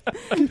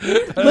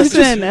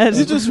 Listen, Ed.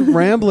 It's just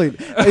rambling.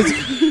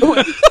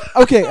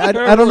 Okay, I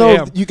don't know really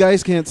if you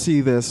guys can't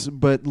see this,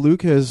 but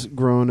Luke has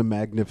grown a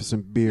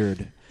magnificent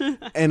beard.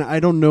 And I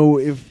don't know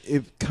if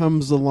it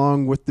comes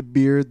along with the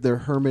beard, the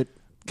hermit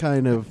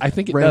kind of I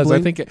think it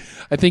rambling. does.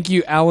 I think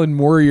you Alan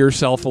Moore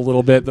yourself a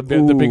little bit. The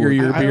bigger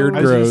your beard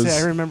I was grows. gonna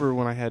say, I remember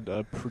when I had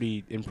a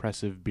pretty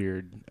impressive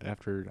beard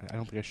after, I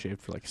don't think I shaved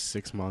for like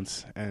 6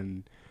 months,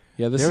 and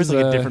Yeah, this there was is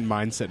like a different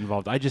mindset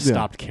involved. I just Yeah.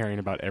 stopped caring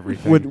about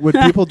everything. Would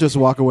people just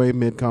walk away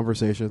mid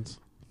conversations?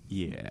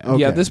 yeah.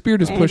 Okay. Yeah, this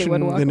beard is Andy pushing.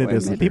 would walk Then it away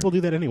isn't. mid- People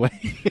do that anyway.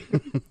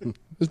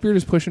 This beard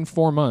is pushing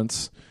 4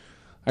 months.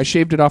 I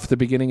shaved it off at the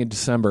beginning of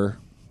December,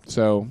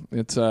 so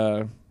it's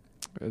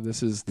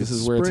this is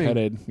It's where it's spring.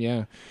 headed.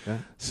 Yeah. Yeah.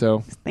 So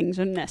Things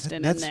are nesting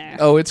in That's- there.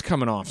 oh, it's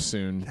coming off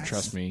soon.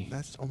 Trust me.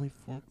 That's only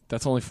 4.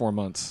 That's only 4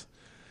 months.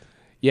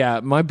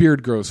 Yeah, my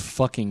beard grows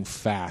fucking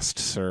fast,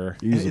 sir.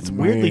 He's a It's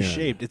weirdly man.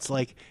 shaped. It's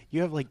like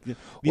you have like these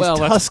Well,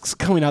 that's- tusks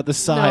coming out the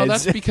sides. No,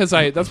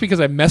 that's because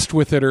I messed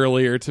with it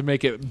earlier to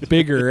make it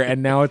bigger,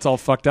 and now it's all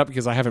fucked up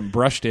because I haven't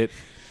brushed it.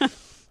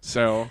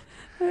 So,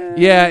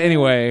 yeah.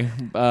 Anyway,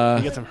 you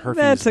get some herpes.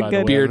 That's a by the good-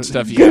 way. beard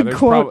stuff. Good Yeah, there's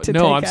quote to no.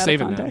 take I'm out of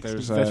saving that. context.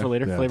 There's That's for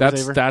later. Yeah. Flavor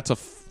saver. that's a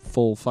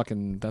full Flavor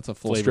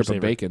strip saver.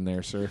 of bacon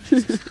there, sir.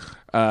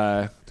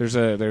 There's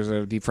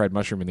a deep fried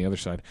mushroom in the other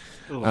side.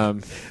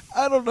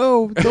 I don't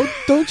know.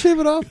 Don't shave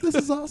it off. This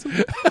is awesome.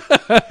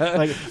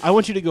 Like, I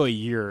want you to go a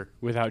year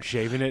without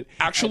shaving it.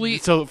 Actually-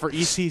 so for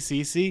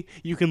ECCC,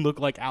 you can look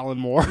like Alan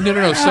Moore.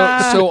 No.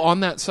 So on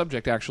that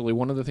subject, actually,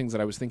 one of the things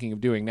that I was thinking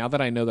of doing, now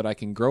that I know that I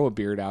can grow a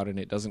beard out and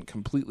it doesn't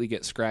completely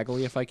get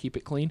scraggly if I keep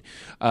it clean,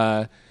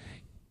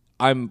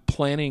 I'm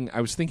planning.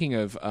 I was thinking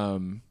of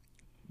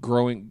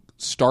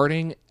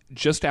starting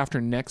just after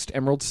next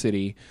Emerald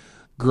City,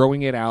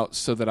 growing it out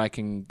so that I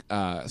can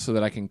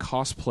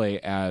cosplay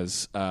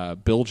as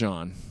Bill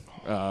John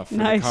for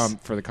Nice.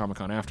 the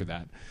Comic-Con after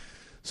that.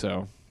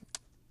 So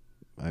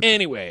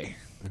anyway,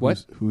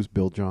 what Who's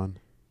Bill John?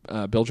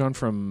 Bill John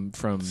from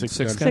Sixth Sixth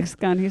Gun. Gun? Sixth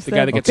Gun. He's The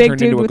guy that gets big turned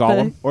dude into a with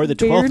golem? Or the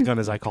beard. 12th gun,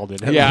 as I called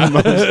it.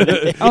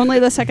 Yeah. Only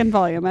the second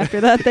volume. After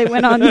that, they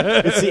went on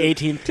to It's the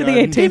 18th the gun.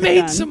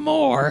 18th gun.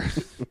 more.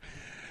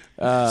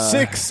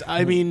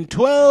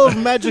 12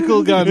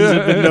 magical guns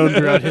have been known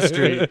throughout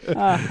history.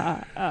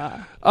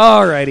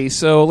 Alrighty,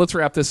 so let's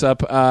wrap this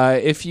up.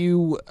 If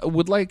you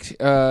would like,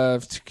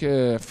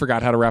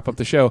 forgot how to wrap up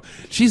the show.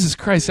 Jesus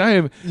Christ, I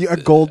am. A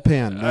gold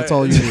pen. That's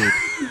all you need.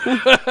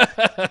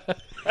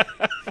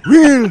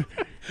 Well,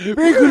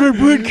 regular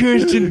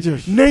broadcast in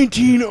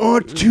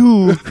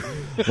 1902.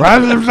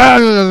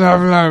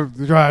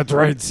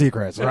 Trade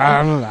secrets.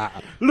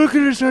 Look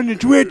at us on the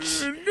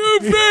Twitch.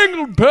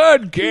 Newfangled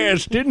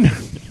podcasting.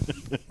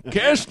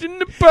 Casting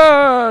the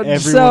pod. Everyone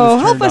So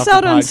has help turned us off the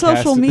out on podcast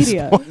social at this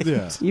media. point.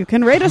 Yeah. You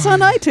can rate us on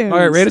iTunes. All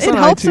right, rate us it on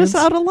helps iTunes. us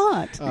out a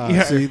lot.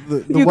 See,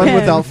 the You one can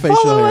without facial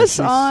follow hair. us She's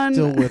on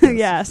still with us.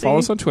 yeah, see? Follow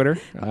us on Twitter.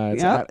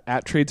 It's Yep.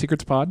 at Trade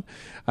Secrets Pod.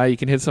 You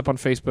can hit us up on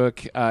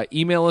Facebook.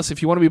 Email us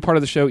if you want to be part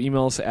of the show.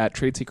 Email us at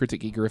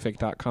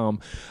tradesecrets@geekerific.com.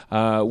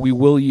 We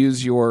will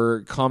use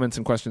your comments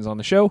and questions on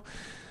the show.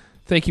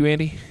 Thank you,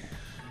 Andy.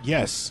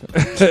 Yes.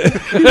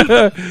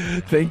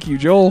 Thank you,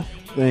 Joel.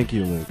 Thank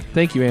you, Luke.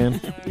 Thank you, Ann.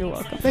 You're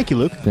welcome. Thank you,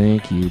 Luke.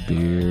 Thank you,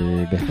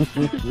 Beard. Work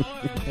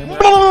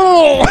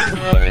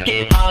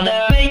it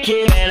harder, make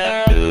it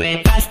better, do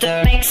it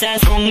faster, makes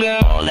us stronger,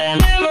 more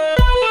than ever.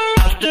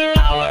 After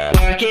our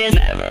work is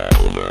never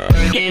over.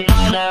 Work it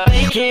harder,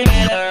 make it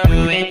better.